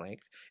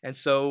wavelength. And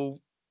so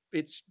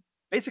it's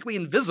basically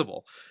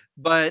invisible,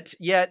 but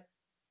yet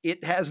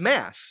it has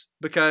mass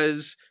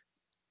because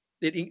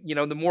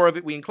the more of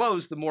it we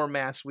enclose, the more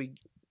mass we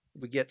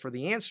get for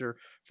the answer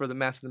for the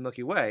mass of the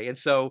Milky Way. And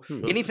so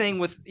anything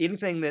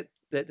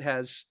that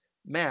has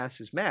mass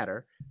is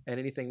matter, and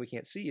anything we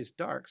can't see is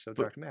dark, so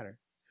dark matter.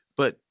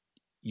 But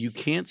you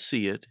can't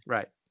see it.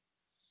 Right.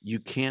 You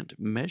can't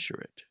measure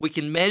it. We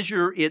can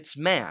measure its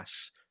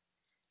mass,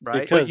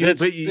 right? because you-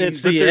 it's but you-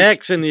 it's but the there's-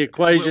 X in the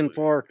equation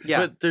for Yeah.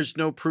 But there's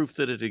no proof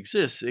that it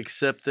exists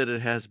except that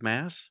it has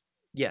mass.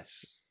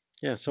 Yes.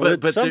 yeah. So but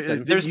it's there-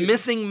 something. There's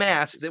missing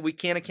mass that we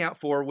can't account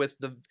for with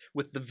the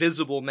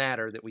visible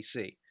matter that we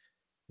see.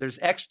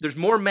 There's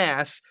more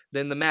mass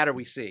than the matter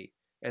we see.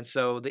 And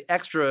so the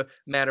extra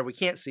matter we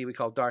can't see we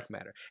call dark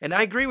matter. And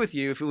I agree with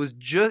you,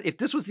 if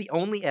this was the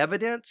only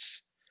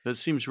evidence, That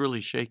seems really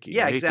shaky.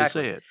 Yeah, I hate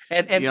exactly. to say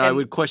it. and I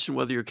would question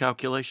whether your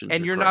calculations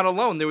and are you're correct. not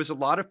alone. There was a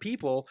lot of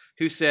people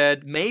who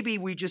said maybe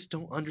we just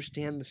don't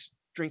understand the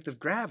strength of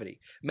gravity.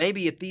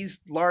 Maybe at these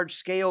large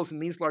scales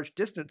and these large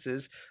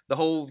distances, the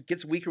whole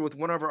gets weaker with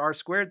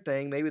 1/r²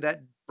 thing. Maybe that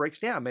breaks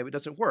down. Maybe it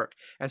doesn't work.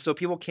 And so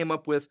people came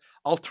up with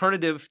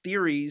alternative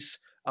theories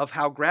of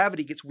how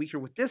gravity gets weaker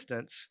with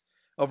distance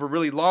over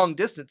really long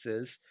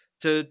distances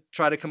to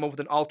try to come up with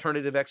an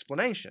alternative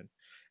explanation.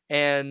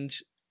 And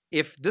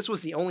if this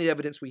was the only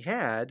evidence we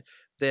had,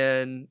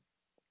 then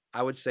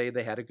I would say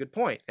they had a good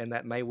point, and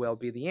that may well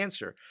be the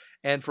answer.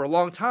 And for a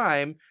long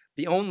time,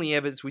 the only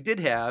evidence we did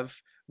have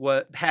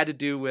had to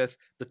do with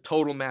the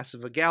total mass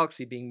of a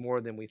galaxy being more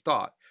than we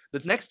thought.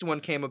 The next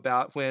one came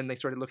about when they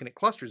started looking at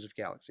clusters of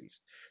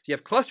galaxies. So you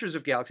have clusters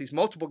of galaxies,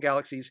 multiple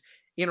galaxies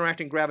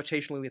interacting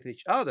gravitationally with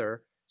each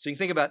other. So you can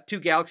think about two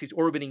galaxies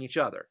orbiting each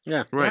other.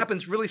 Yeah, right. It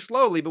happens really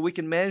slowly, but we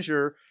can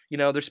measure,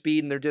 their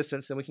speed and their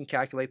distance, and we can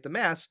calculate the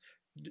mass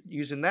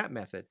using that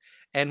method.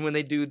 And when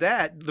they do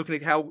that, looking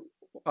at how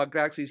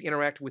galaxies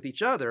interact with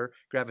each other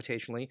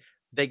gravitationally,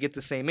 they get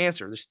the same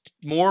answer. There's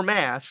more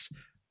mass.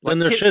 Then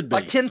there should be.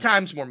 Like 10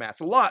 times more mass,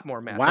 a lot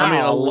more mass. Wow, I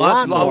mean, a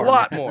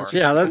lot more.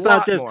 Yeah, that's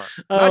not just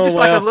not just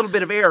like a little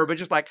bit of error, but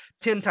just like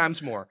 10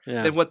 times more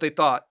than what they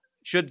thought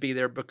should be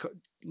there, because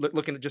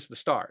looking at just the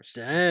stars.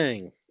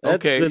 Dang.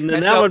 Okay. Then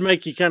that would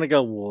make you kind of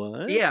go,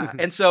 what? Yeah.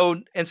 And so,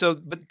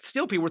 but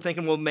still people were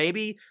thinking, well,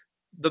 maybe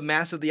the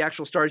mass of the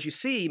actual stars you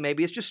see,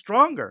 maybe it's just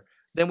stronger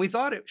than we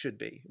thought it should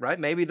be, right?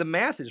 Maybe the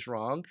math is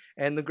wrong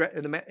and the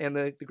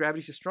gravity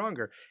is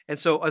stronger. And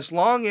so as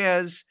long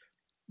as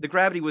the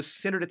gravity was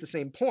centered at the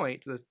same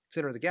point, the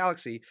center of the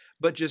galaxy,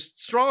 but just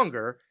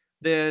stronger,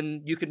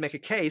 then you could make a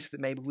case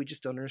that maybe we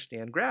just don't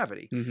understand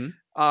gravity.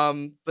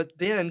 Mm-hmm. But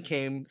then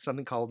came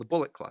something called the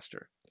bullet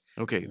cluster.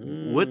 Okay.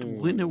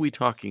 When are we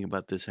talking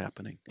about this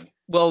happening?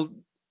 Well,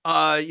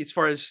 as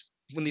far as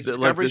when these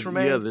discoveries were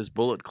made? Yeah, this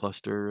bullet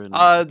cluster. And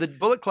the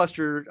bullet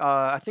cluster,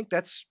 I think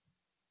that's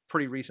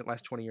pretty recent,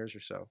 last 20 years or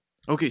so.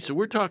 Okay, so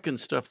we're talking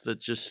stuff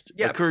that just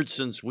occurred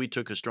since we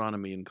took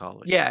astronomy in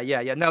college.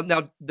 Yeah. Now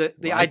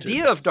the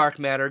idea of dark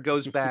matter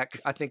goes back,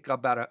 I think,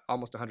 about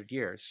almost 100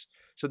 years.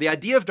 So the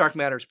idea of dark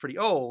matter is pretty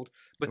old,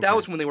 but that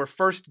was when they were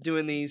first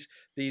doing these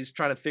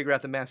trying to figure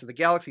out the mass of the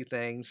galaxy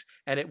things,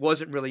 and it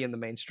wasn't really in the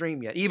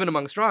mainstream yet, even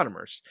among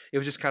astronomers. It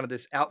was just kind of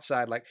this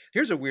outside, like,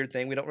 here's a weird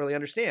thing we don't really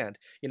understand,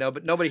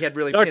 but nobody had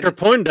really. Dr.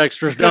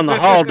 Poindexter's down the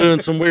hall doing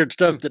some weird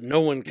stuff that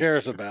no one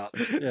cares about.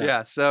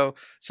 Yeah. So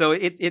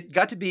it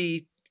got to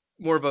be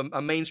more of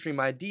a mainstream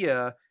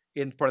idea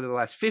in part of the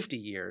last 50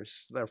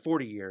 years or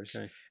 40 years.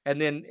 Okay. And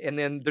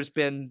then there's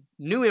been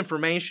new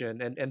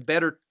information and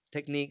better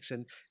techniques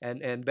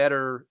and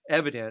better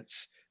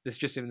evidence that's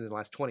just in the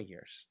last 20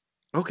 years.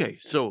 Okay,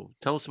 so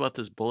tell us about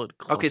this bullet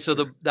cluster. Okay, so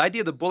the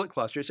idea of the bullet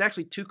cluster, it's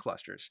actually two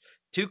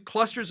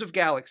clusters of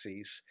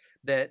galaxies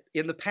that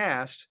in the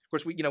past, of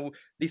course,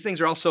 these things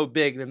are all so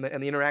big and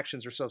the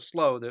interactions are so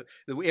slow that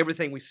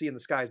everything we see in the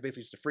sky is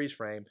basically just a freeze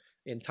frame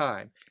in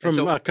time.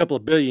 From a couple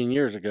of billion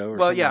years ago.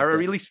 Or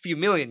at least a few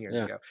million years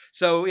ago.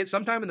 So it's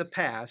sometime in the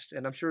past,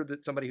 and I'm sure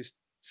that somebody who's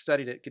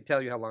studied it could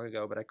tell you how long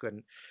ago, but I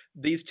couldn't.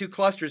 These two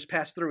clusters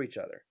pass through each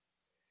other.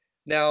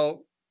 Now,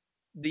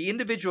 the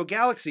individual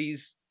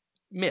galaxies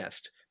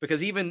missed,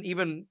 because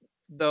even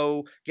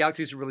though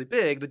galaxies are really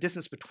big, the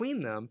distance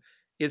between them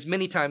is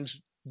many times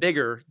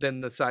bigger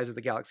than the size of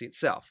the galaxy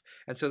itself.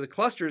 And so the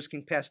clusters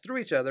can pass through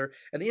each other,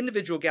 and the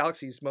individual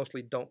galaxies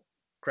mostly don't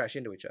crash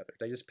into each other.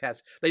 They just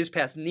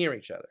pass near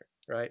each other,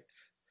 right?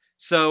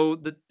 So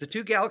the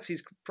two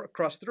galaxies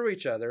cross through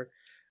each other,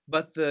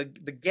 but the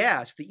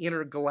gas, the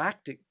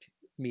intergalactic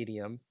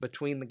medium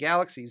between the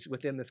galaxies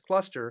within this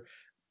cluster,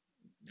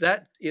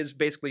 that is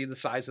basically the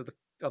size of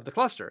the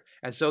cluster.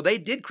 And so they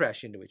did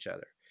crash into each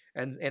other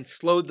and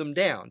slowed them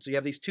down. So you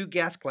have these two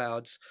gas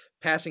clouds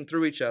passing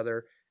through each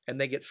other, and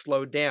they get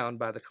slowed down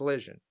by the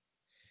collision.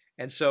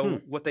 And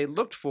so what they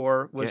looked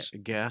for was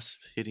gas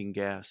hitting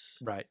gas.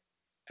 Right.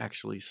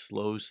 Actually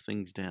slows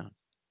things down.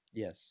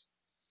 Yes.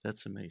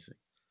 That's amazing.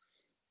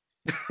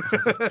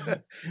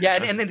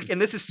 Yeah, and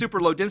this is super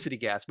low density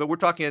gas, but we're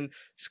talking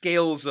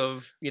scales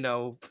of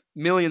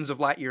millions of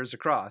light years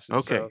across. And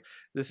okay,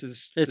 so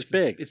it's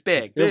big. It's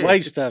big. It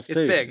weighs stuff too.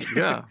 It's big.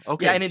 Yeah.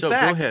 Okay. Yeah, and go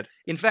ahead.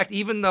 In fact,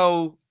 even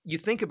though you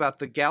think about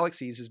the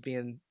galaxies as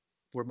being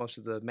where most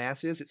of the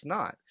mass is, it's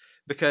not,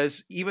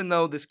 because even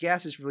though this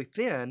gas is really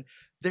thin,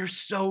 there's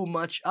so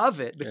much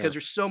of it because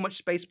there's so much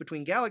space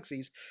between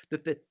galaxies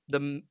that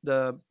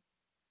the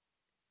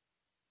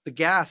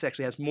gas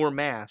actually has more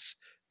mass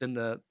than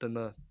the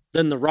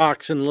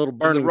rocks and the little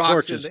burning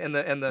torches and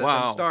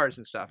the stars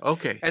and stuff.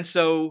 Okay. And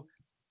so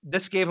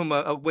this gave them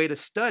a way to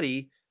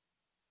study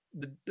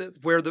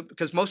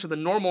because most of the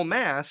normal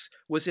mass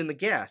was in the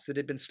gas that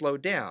had been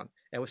slowed down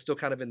and was still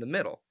kind of in the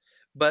middle.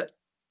 But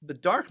the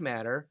dark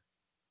matter,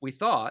 we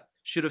thought,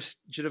 should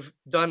have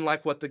done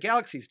like what the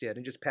galaxies did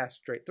and just passed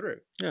straight through.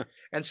 Yeah.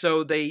 And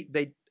so they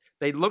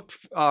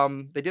looked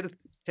they did a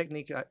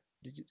technique.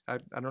 I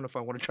don't know if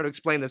I want to try to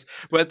explain this,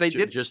 but they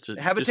did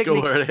have a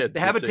technique. They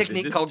have a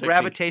technique called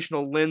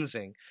gravitational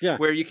lensing,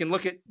 where you can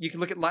look at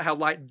how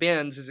light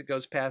bends as it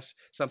goes past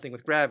something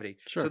with gravity.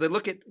 Sure. So they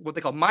look at what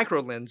they call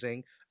micro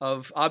lensing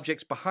of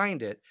objects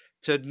behind it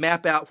to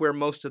map out where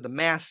most of the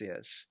mass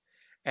is,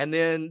 and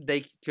then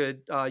they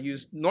could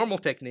use normal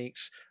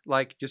techniques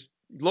like just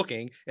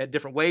looking at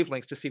different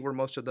wavelengths to see where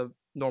most of the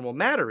normal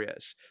matter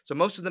is. So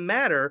most of the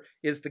matter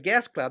is the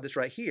gas cloud that's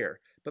right here,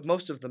 but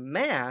most of the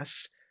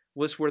mass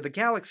was where the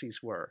galaxies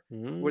were,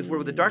 was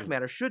where the dark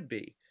matter should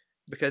be,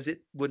 because it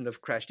wouldn't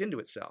have crashed into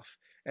itself.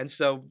 And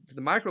so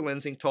the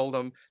microlensing told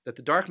them that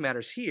the dark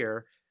matter's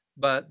here,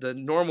 but the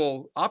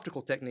normal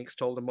optical techniques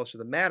told them most of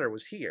the matter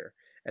was here.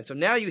 And so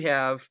now you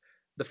have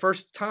the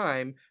first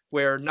time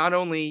where not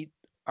only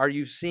are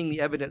you seeing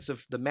the evidence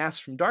of the mass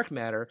from dark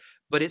matter,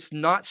 but it's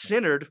not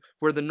centered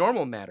where the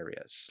normal matter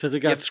is. Because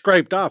it got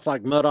scraped off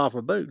like mud off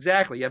a boot.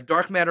 Exactly. You have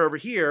dark matter over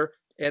here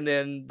and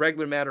then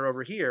regular matter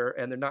over here,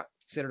 and they're not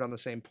centered on the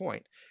same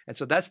point. And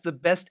so that's the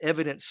best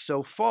evidence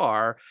so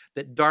far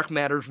that dark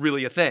matter is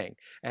really a thing.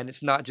 And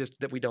it's not just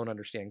that we don't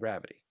understand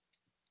gravity.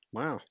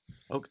 Wow.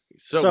 Okay.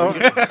 So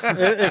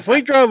if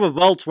we drove a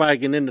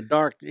Volkswagen into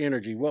dark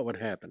energy, what would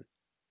happen?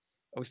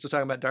 Are we still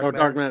talking about dark Oh, matter?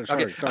 dark matter.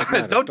 Sorry, Okay. dark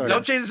matter.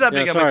 Don't change the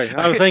subject. Yeah, sorry.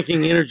 I was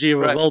thinking energy of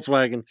a Right.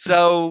 Volkswagen.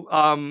 So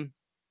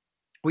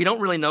we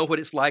don't really know what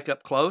it's like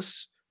up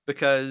close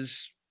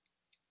because,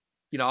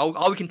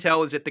 all we can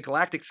tell is at the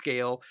galactic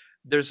scale,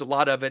 there's a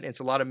lot of it, and it's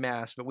a lot of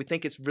mass, but we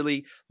think it's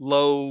really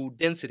low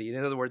density.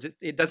 In other words,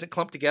 it doesn't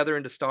clump together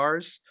into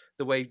stars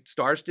the way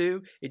stars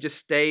do. It just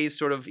stays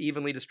sort of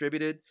evenly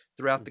distributed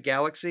throughout the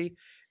galaxy.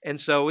 And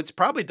so it's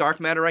probably dark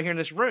matter right here in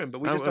this room,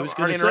 but we just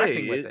aren't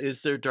interacting with it.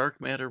 Is there dark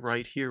matter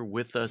right here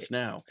with us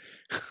now?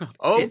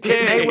 Okay.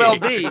 It may well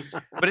be,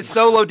 but it's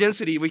so low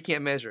density we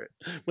can't measure it.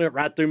 Went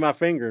right through my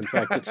finger. In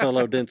fact, it's so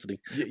low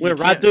density. You Went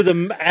right through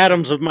the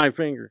atoms of my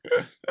finger.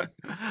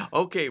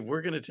 Okay,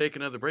 we're going to take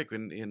another break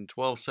in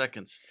 12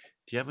 seconds.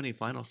 Do you have any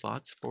final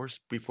thoughts for us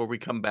before we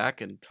come back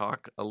and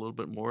talk a little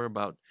bit more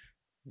about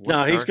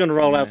No, he's going to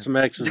roll out some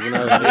X's and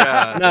O's.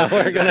 Yeah, no, that's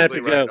we're going to have to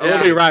exactly go. right.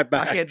 We'll be right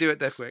back. I can't do it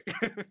that quick.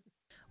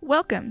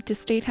 Welcome to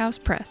State House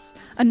Press,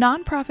 a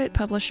nonprofit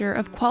publisher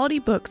of quality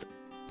books.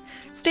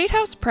 State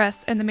House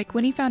Press and the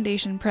McMurry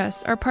Foundation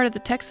Press are part of the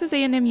Texas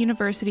A&M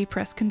University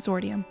Press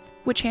Consortium,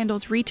 which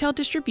handles retail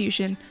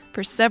distribution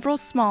for several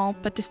small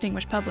but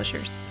distinguished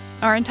publishers.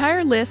 Our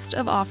entire list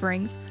of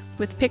offerings,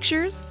 with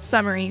pictures,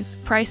 summaries,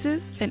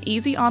 prices, and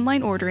easy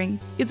online ordering,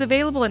 is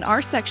available in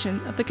our section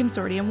of the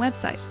consortium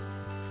website.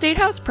 State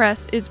House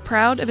Press is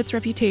proud of its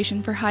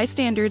reputation for high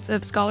standards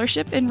of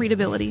scholarship and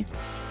readability.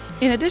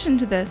 In addition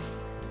to this,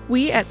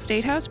 we at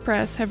State House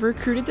Press have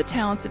recruited the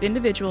talents of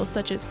individuals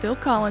such as Phil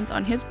Collins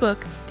on his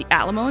book, The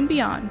Alamo and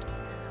Beyond.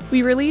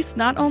 We release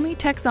not only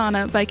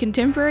texana by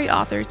contemporary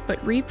authors,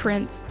 but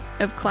reprints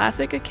of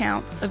classic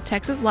accounts of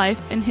Texas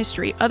life and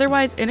history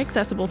otherwise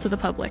inaccessible to the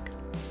public.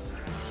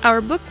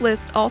 Our book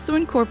list also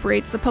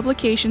incorporates the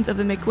publications of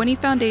the McMurry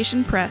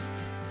Foundation Press,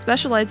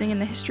 specializing in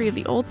the history of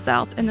the Old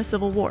South and the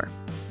Civil War.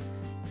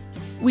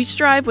 We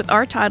strive with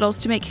our titles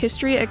to make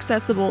history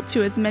accessible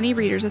to as many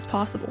readers as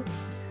possible.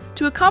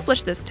 To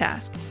accomplish this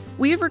task,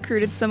 we have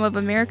recruited some of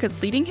America's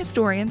leading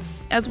historians,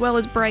 as well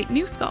as bright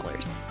new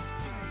scholars.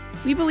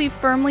 We believe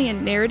firmly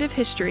in narrative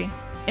history,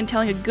 in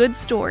telling a good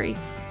story,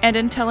 and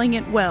in telling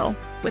it well,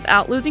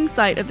 without losing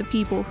sight of the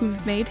people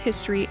who've made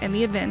history and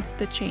the events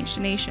that changed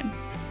a nation.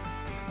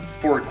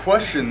 For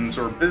questions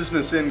or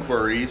business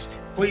inquiries,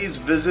 please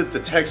visit the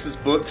Texas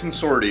Book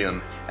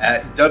Consortium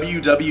at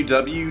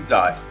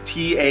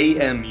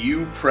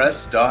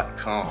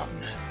www.tamupress.com.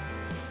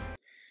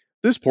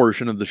 This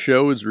portion of the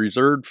show is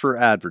reserved for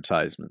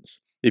advertisements.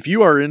 If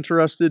you are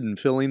interested in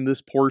filling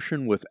this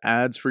portion with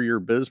ads for your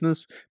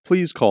business,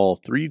 please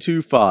call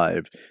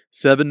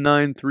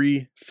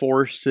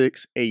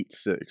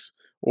 325-793-4686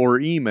 or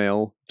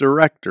email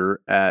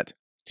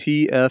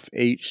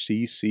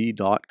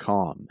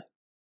director@tfhcc.com.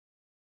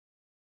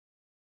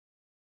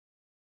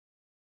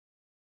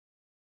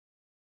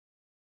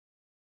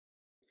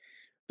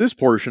 This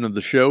portion of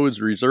the show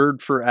is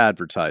reserved for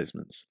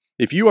advertisements.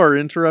 If you are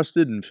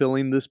interested in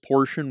filling this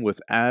portion with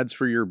ads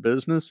for your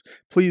business,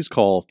 please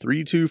call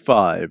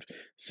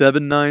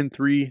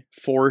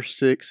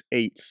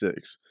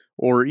 325-793-4686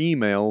 or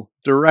email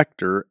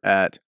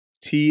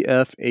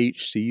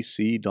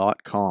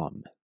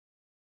director@tfhcc.com.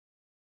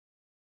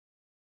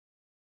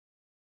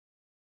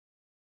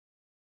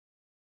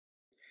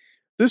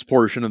 This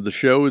portion of the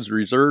show is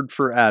reserved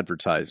for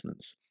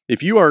advertisements.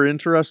 If you are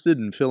interested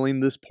in filling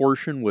this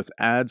portion with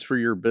ads for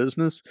your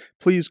business,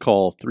 please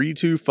call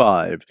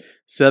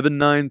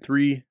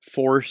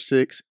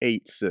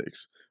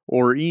 325-793-4686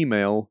 or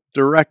email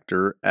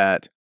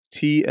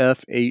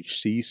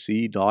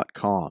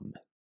director@tfhcc.com.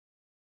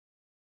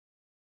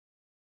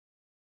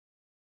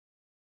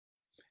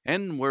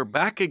 And we're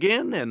back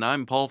again, and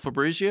I'm Paul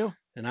Fabrizio.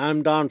 And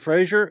I'm Don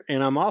Frazier,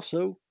 and I'm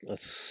also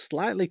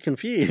slightly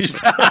confused.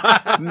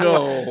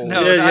 No.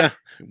 Yeah.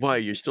 Why,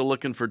 you're still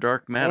looking for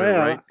dark matter,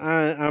 Well, right?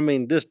 I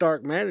mean, this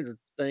dark matter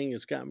thing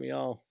has got me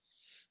all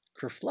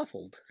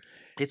kerfluffled.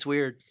 It's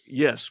weird.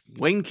 Yes,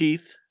 Wayne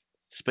Keith,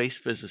 space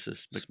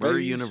physicist, McMurray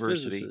Space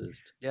University.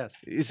 physicist. Yes.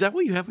 Is that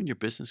what you have on your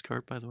business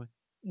card, by the way?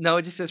 No,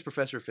 it just says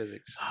professor of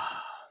physics.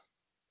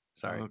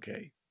 Sorry.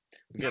 Okay.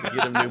 We got to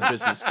get him new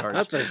business cards.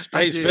 That's a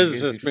space do.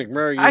 physicist,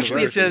 McMurray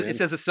Actually, University. it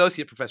says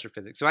associate professor of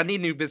physics, so I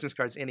need new business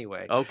cards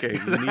anyway. Okay,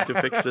 we need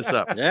to fix this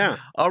up. Yeah.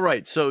 All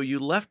right, so you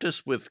left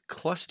us with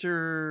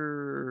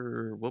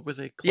cluster. What were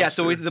they? Cluster? Yeah,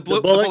 so the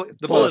bullet bullet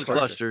cluster.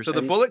 clusters. So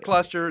the bullet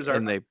clusters are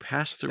and they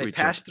pass through each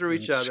other. through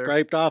each other.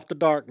 Scraped off the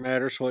dark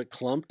matter, so it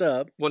clumped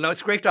up. Well, no, it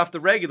scraped off the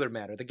regular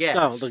matter, the gas.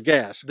 Oh, the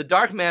gas. The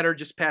dark matter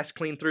just passed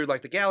clean through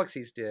like the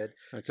galaxies did.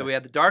 Okay. So we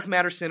had the dark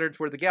matter centered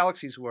where the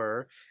galaxies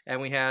were,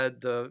 and we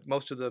had the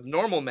most of the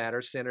normal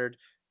matter centered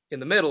in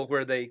the middle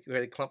where they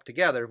clumped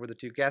together, where the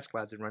two gas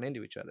clouds would run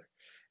into each other.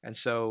 And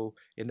so,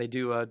 and they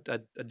do a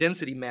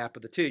density map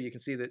of the two. You can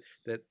see that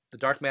the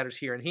dark matter's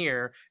here and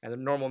here, and the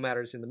normal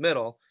matter's in the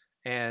middle,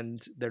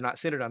 and they're not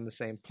centered on the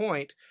same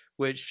point,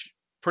 which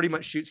pretty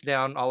much shoots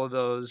down all of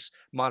those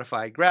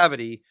modified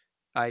gravity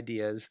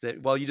ideas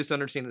that, well, you just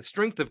understand the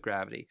strength of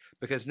gravity.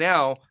 Because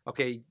now,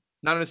 okay,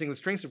 not understanding the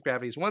strength of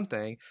gravity is one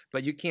thing,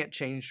 but you can't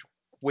change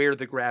where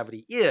the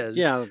gravity is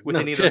with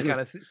any of those kind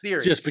of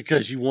theories. Just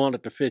because you want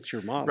it to fit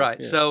your model. Right.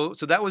 Yeah. So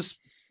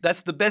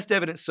that's the best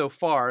evidence so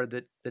far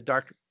that the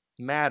dark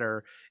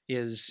matter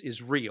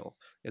is real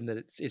and that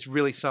it's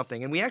really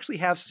something. And we actually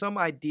have some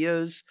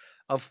ideas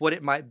of what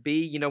it might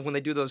be, you know, when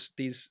they do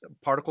these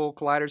particle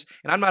colliders.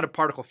 And I'm not a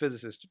particle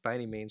physicist by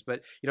any means,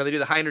 but you know, they do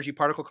the high energy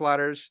particle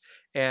colliders,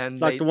 and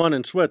like the one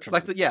in Switzerland,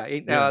 like the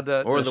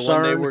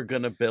one they were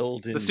going to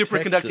build in the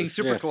superconducting Texas.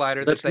 super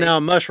collider. That's now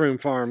a mushroom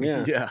farm.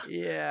 Yeah,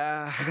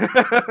 yeah.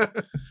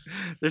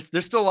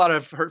 There's still a lot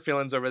of hurt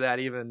feelings over that,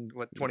 even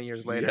 20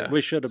 years later. Yeah.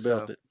 We should have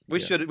built it.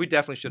 We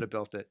definitely should have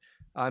built it.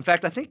 In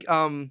fact, I think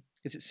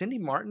is it Cindy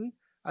Martin?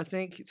 I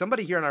think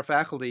somebody here in our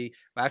faculty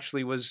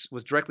actually was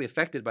directly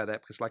affected by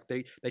that, because like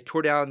they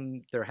tore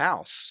down their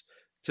house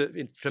to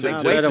build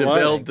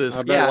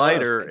this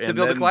collider, to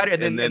build the collider,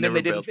 and then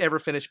they didn't ever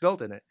finish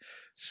building it.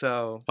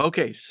 So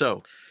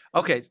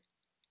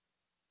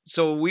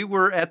so we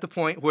were at the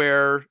point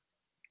where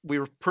we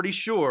were pretty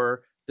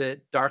sure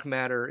that dark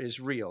matter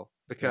is real,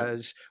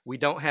 because we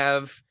don't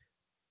have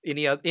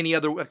any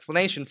other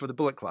explanation for the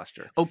bullet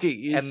cluster.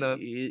 Okay,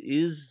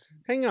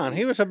 hang on,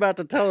 he was about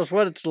to tell us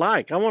what it's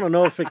like. I want to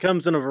know if it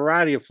comes in a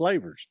variety of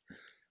flavors.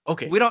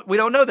 Okay, we don't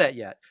know that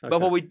yet. Okay.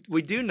 But what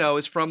we do know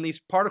is from these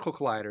particle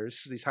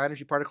colliders, these high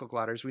energy particle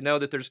colliders, we know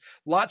that there's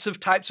lots of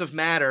types of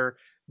matter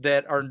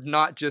that are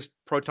not just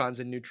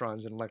protons and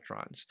neutrons and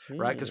electrons,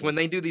 right? Because when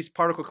they do these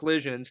particle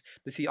collisions,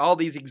 they see all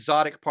these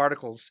exotic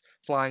particles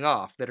flying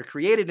off that are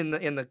created in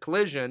the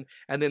collision,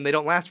 and then they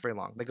don't last very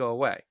long. They go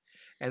away.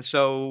 And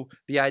so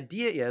the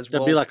idea is,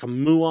 that'd be like a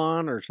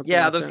muon or something.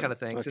 Yeah, like those that? kind of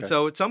things. Okay. And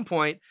so at some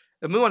point,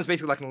 a muon is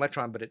basically like an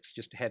electron, but it's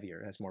just heavier.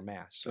 It has more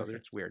mass. So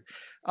it's weird.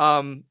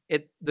 The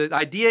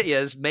idea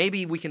is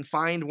maybe we can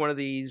find one of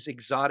these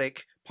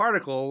exotic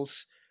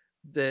particles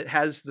that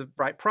has the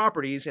right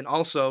properties and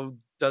also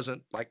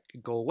doesn't like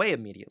go away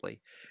immediately.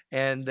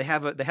 And they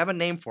have a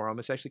name for them.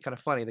 It's actually kind of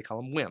funny. They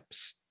call them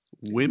WIMPs.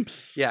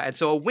 WIMPs? Yeah. And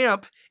so a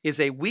WIMP is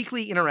a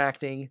weakly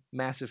interacting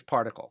massive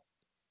particle.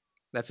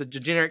 That's a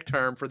generic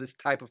term for this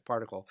type of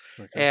particle.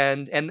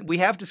 Okay. And we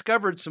have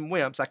discovered some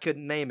WIMPs. I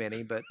couldn't name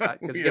any, but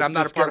because I'm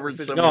not a particle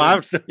physicist.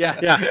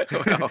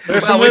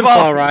 There's some WIMPs,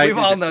 all right. We've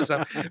all known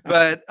some.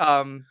 But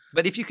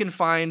if you can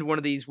find one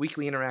of these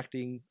weakly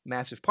interacting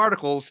massive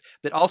particles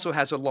that also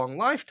has a long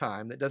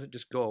lifetime, that doesn't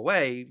just go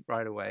away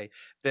right away,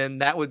 then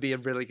that would be a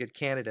really good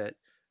candidate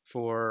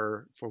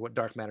for what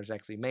dark matter is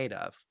actually made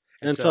of.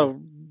 And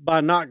so by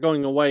not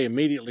going away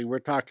immediately, we're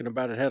talking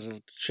about it has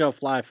a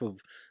shelf life of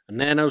a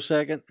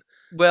nanosecond.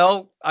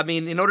 Well, I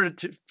mean, in order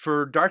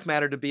for dark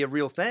matter to be a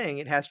real thing,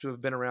 it has to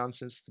have been around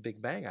since the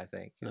Big Bang, I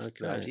think. Is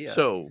the idea.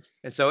 So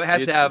it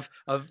has to have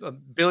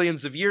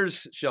billions of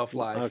years shelf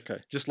life,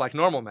 just like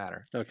normal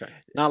matter. Okay,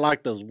 not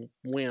like those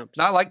WIMPs.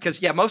 Not like,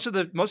 because most of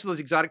those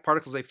exotic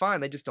particles they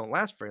find, they just don't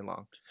last very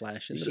long.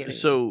 Flash.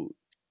 So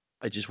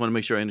I just want to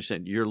make sure I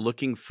understand. You're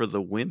looking for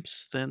the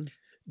WIMPs then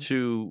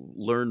to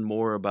learn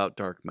more about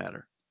dark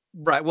matter,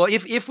 right? Well,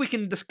 if we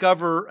can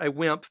discover a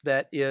WIMP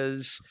that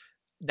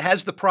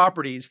has the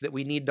properties that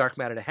we need dark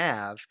matter to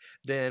have,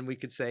 then we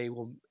could say,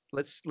 well,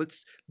 let's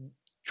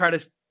try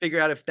to figure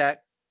out if that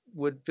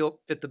would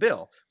fit the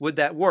bill. Would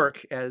that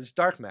work as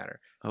dark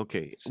matter?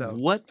 Okay. So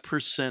what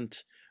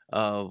percent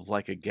of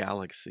like a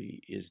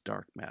galaxy is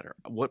dark matter?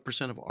 What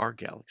percent of our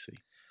galaxy?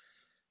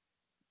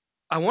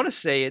 I want to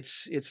say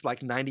it's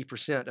like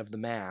 90% of the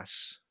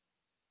mass.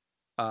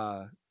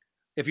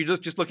 If you're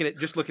just looking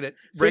at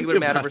regular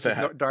matter versus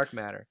dark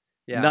matter.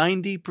 Yeah.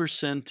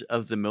 90%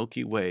 of the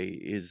Milky Way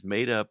is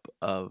made up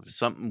of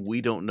something we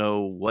don't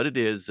know what it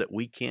is, that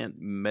we can't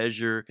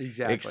measure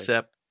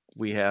except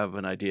we have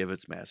an idea of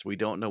its mass. We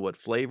don't know what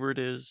flavor it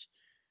is.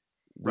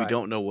 We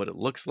don't know what it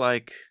looks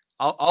like.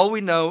 All we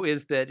know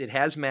is that it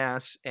has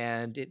mass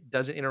and it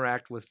doesn't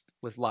interact with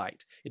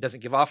light. It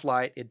doesn't give off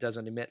light. It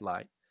doesn't emit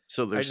light.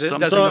 So there's it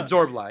doesn't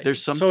absorb light.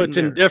 There's something. So it's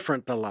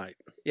indifferent to light.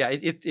 Yeah.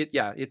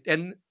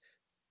 And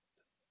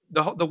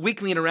the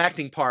weakly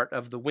interacting part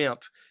of the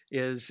WIMP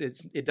is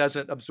it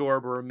doesn't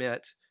absorb or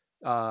emit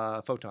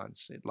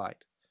photons, light.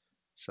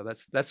 So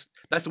that's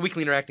the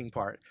weakly interacting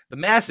part. The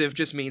massive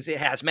just means it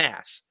has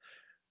mass.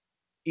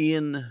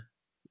 In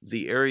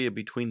the area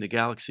between the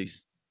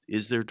galaxies,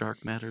 is there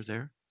dark matter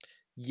there?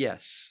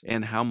 Yes.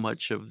 And how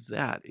much of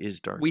that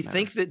is dark matter? We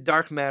think that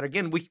dark matter,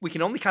 again, we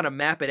can only kind of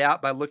map it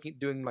out by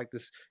doing like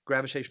this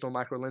gravitational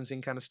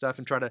microlensing kind of stuff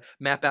and try to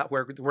map out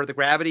where the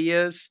gravity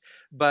is.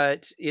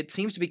 But it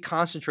seems to be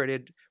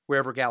concentrated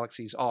wherever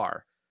galaxies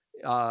are.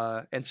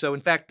 And so,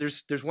 in fact,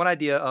 there's one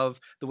idea of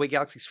the way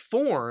galaxies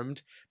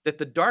formed, that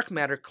the dark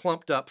matter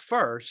clumped up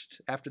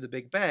first after the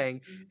Big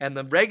Bang, and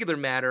the regular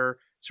matter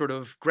sort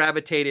of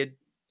gravitated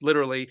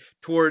literally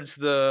towards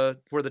where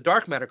the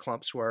dark matter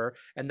clumps were,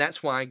 and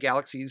that's why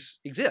galaxies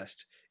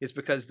exist, is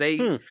because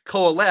they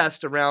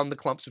coalesced around the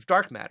clumps of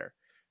dark matter.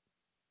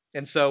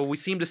 And so we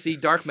seem to see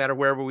dark matter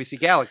wherever we see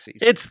galaxies.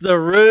 It's the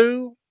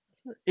roux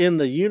in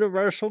the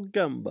universal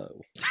gumbo.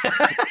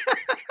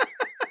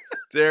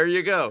 There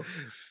you go.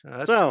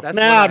 That's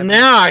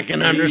now I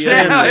can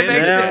understand. Now it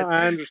makes sense.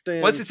 I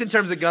understand. Once it's in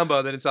terms of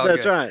gumbo, then it's all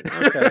That's good.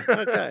 right.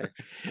 Okay.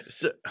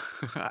 So,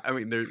 I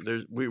mean,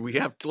 we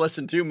have less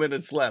than 2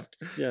 minutes left.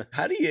 Yeah.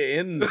 How do you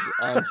end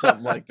on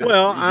something like this?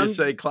 Well, you just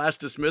say, class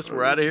dismissed,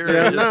 we're out of here.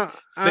 Yeah, and just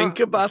think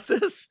about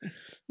this.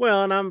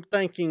 Well, and I'm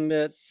thinking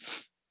that,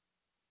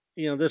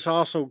 this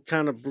also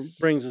kind of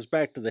brings us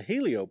back to the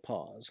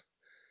heliopause.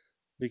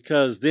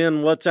 Because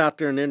then what's out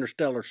there in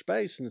interstellar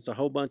space, and it's a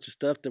whole bunch of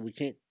stuff that we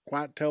can't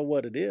quite tell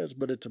what it is,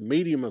 but it's a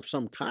medium of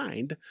some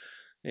kind,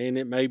 and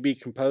it may be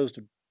composed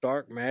of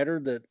dark matter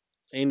that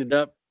ended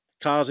up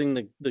causing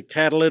the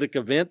catalytic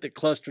event that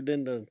clustered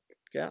into.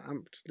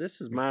 This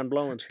is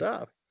mind-blowing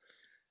stuff.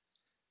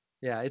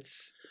 Yeah,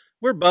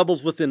 we're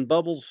bubbles within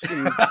bubbles,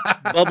 and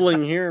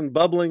bubbling here and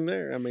bubbling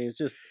there. I mean, it's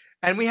just.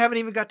 And we haven't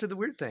even got to the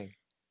weird thing.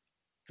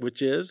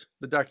 Which is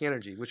the dark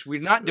energy, which we're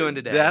not doing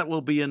today. That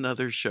will be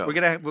another show. We're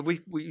gonna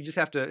we just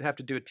have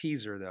to do a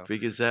teaser though,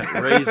 because that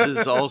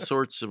raises all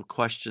sorts of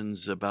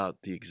questions about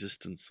the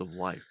existence of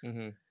life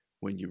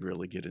when you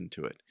really get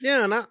into it.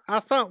 Yeah, and I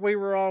thought we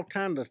were all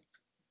kind of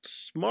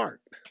smart.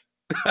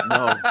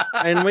 No,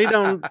 and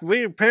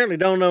we apparently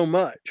don't know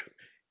much.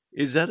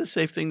 Is that a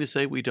safe thing to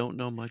say? We don't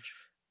know much.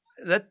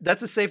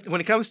 That's a safe. When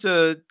it comes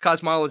to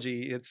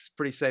cosmology, it's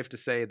pretty safe to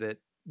say that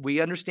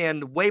we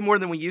understand way more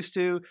than we used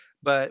to,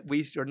 but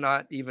we are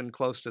not even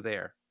close to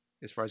there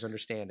as far as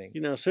understanding.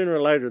 Sooner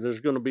or later, there's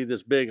going to be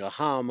this big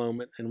aha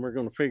moment, and we're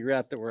going to figure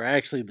out that we're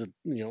actually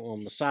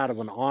on the side of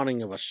an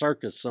awning of a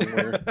circus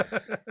somewhere,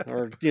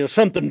 or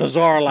something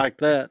bizarre like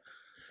that.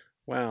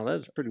 Wow,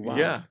 that's pretty wild.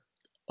 Yeah.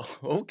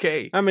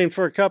 Okay. I mean,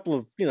 for a couple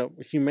of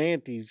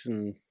humanities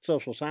and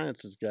social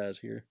sciences guys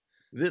here,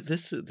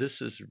 this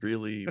is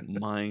really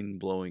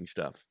mind-blowing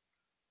stuff.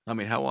 I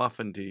mean, how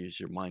often does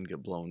your mind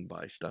get blown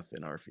by stuff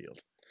in our field?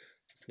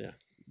 Yeah.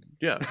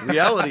 Yeah.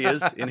 Reality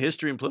is, in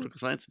history and political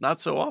science,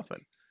 not so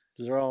often.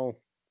 These are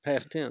all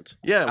past tense.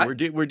 Yeah,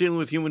 we're dealing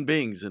with human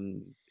beings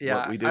and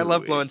what we do. I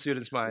love blowing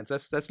students' minds.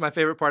 That's my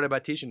favorite part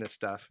about teaching this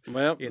stuff.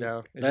 Well,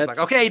 it's just like,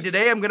 okay,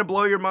 today I'm going to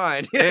blow your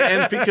mind.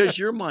 and because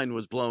your mind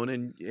was blown,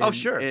 and oh,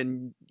 sure.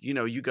 And,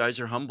 you guys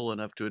are humble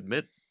enough to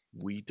admit,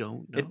 we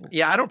don't know.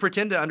 I don't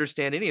pretend to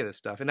understand any of this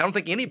stuff, and I don't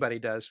think anybody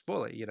does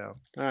fully, All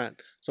right.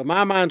 So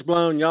my mind's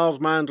blown, y'all's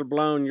minds are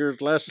blown,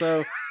 yours less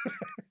so.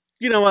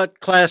 You know what?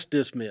 Class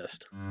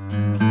dismissed.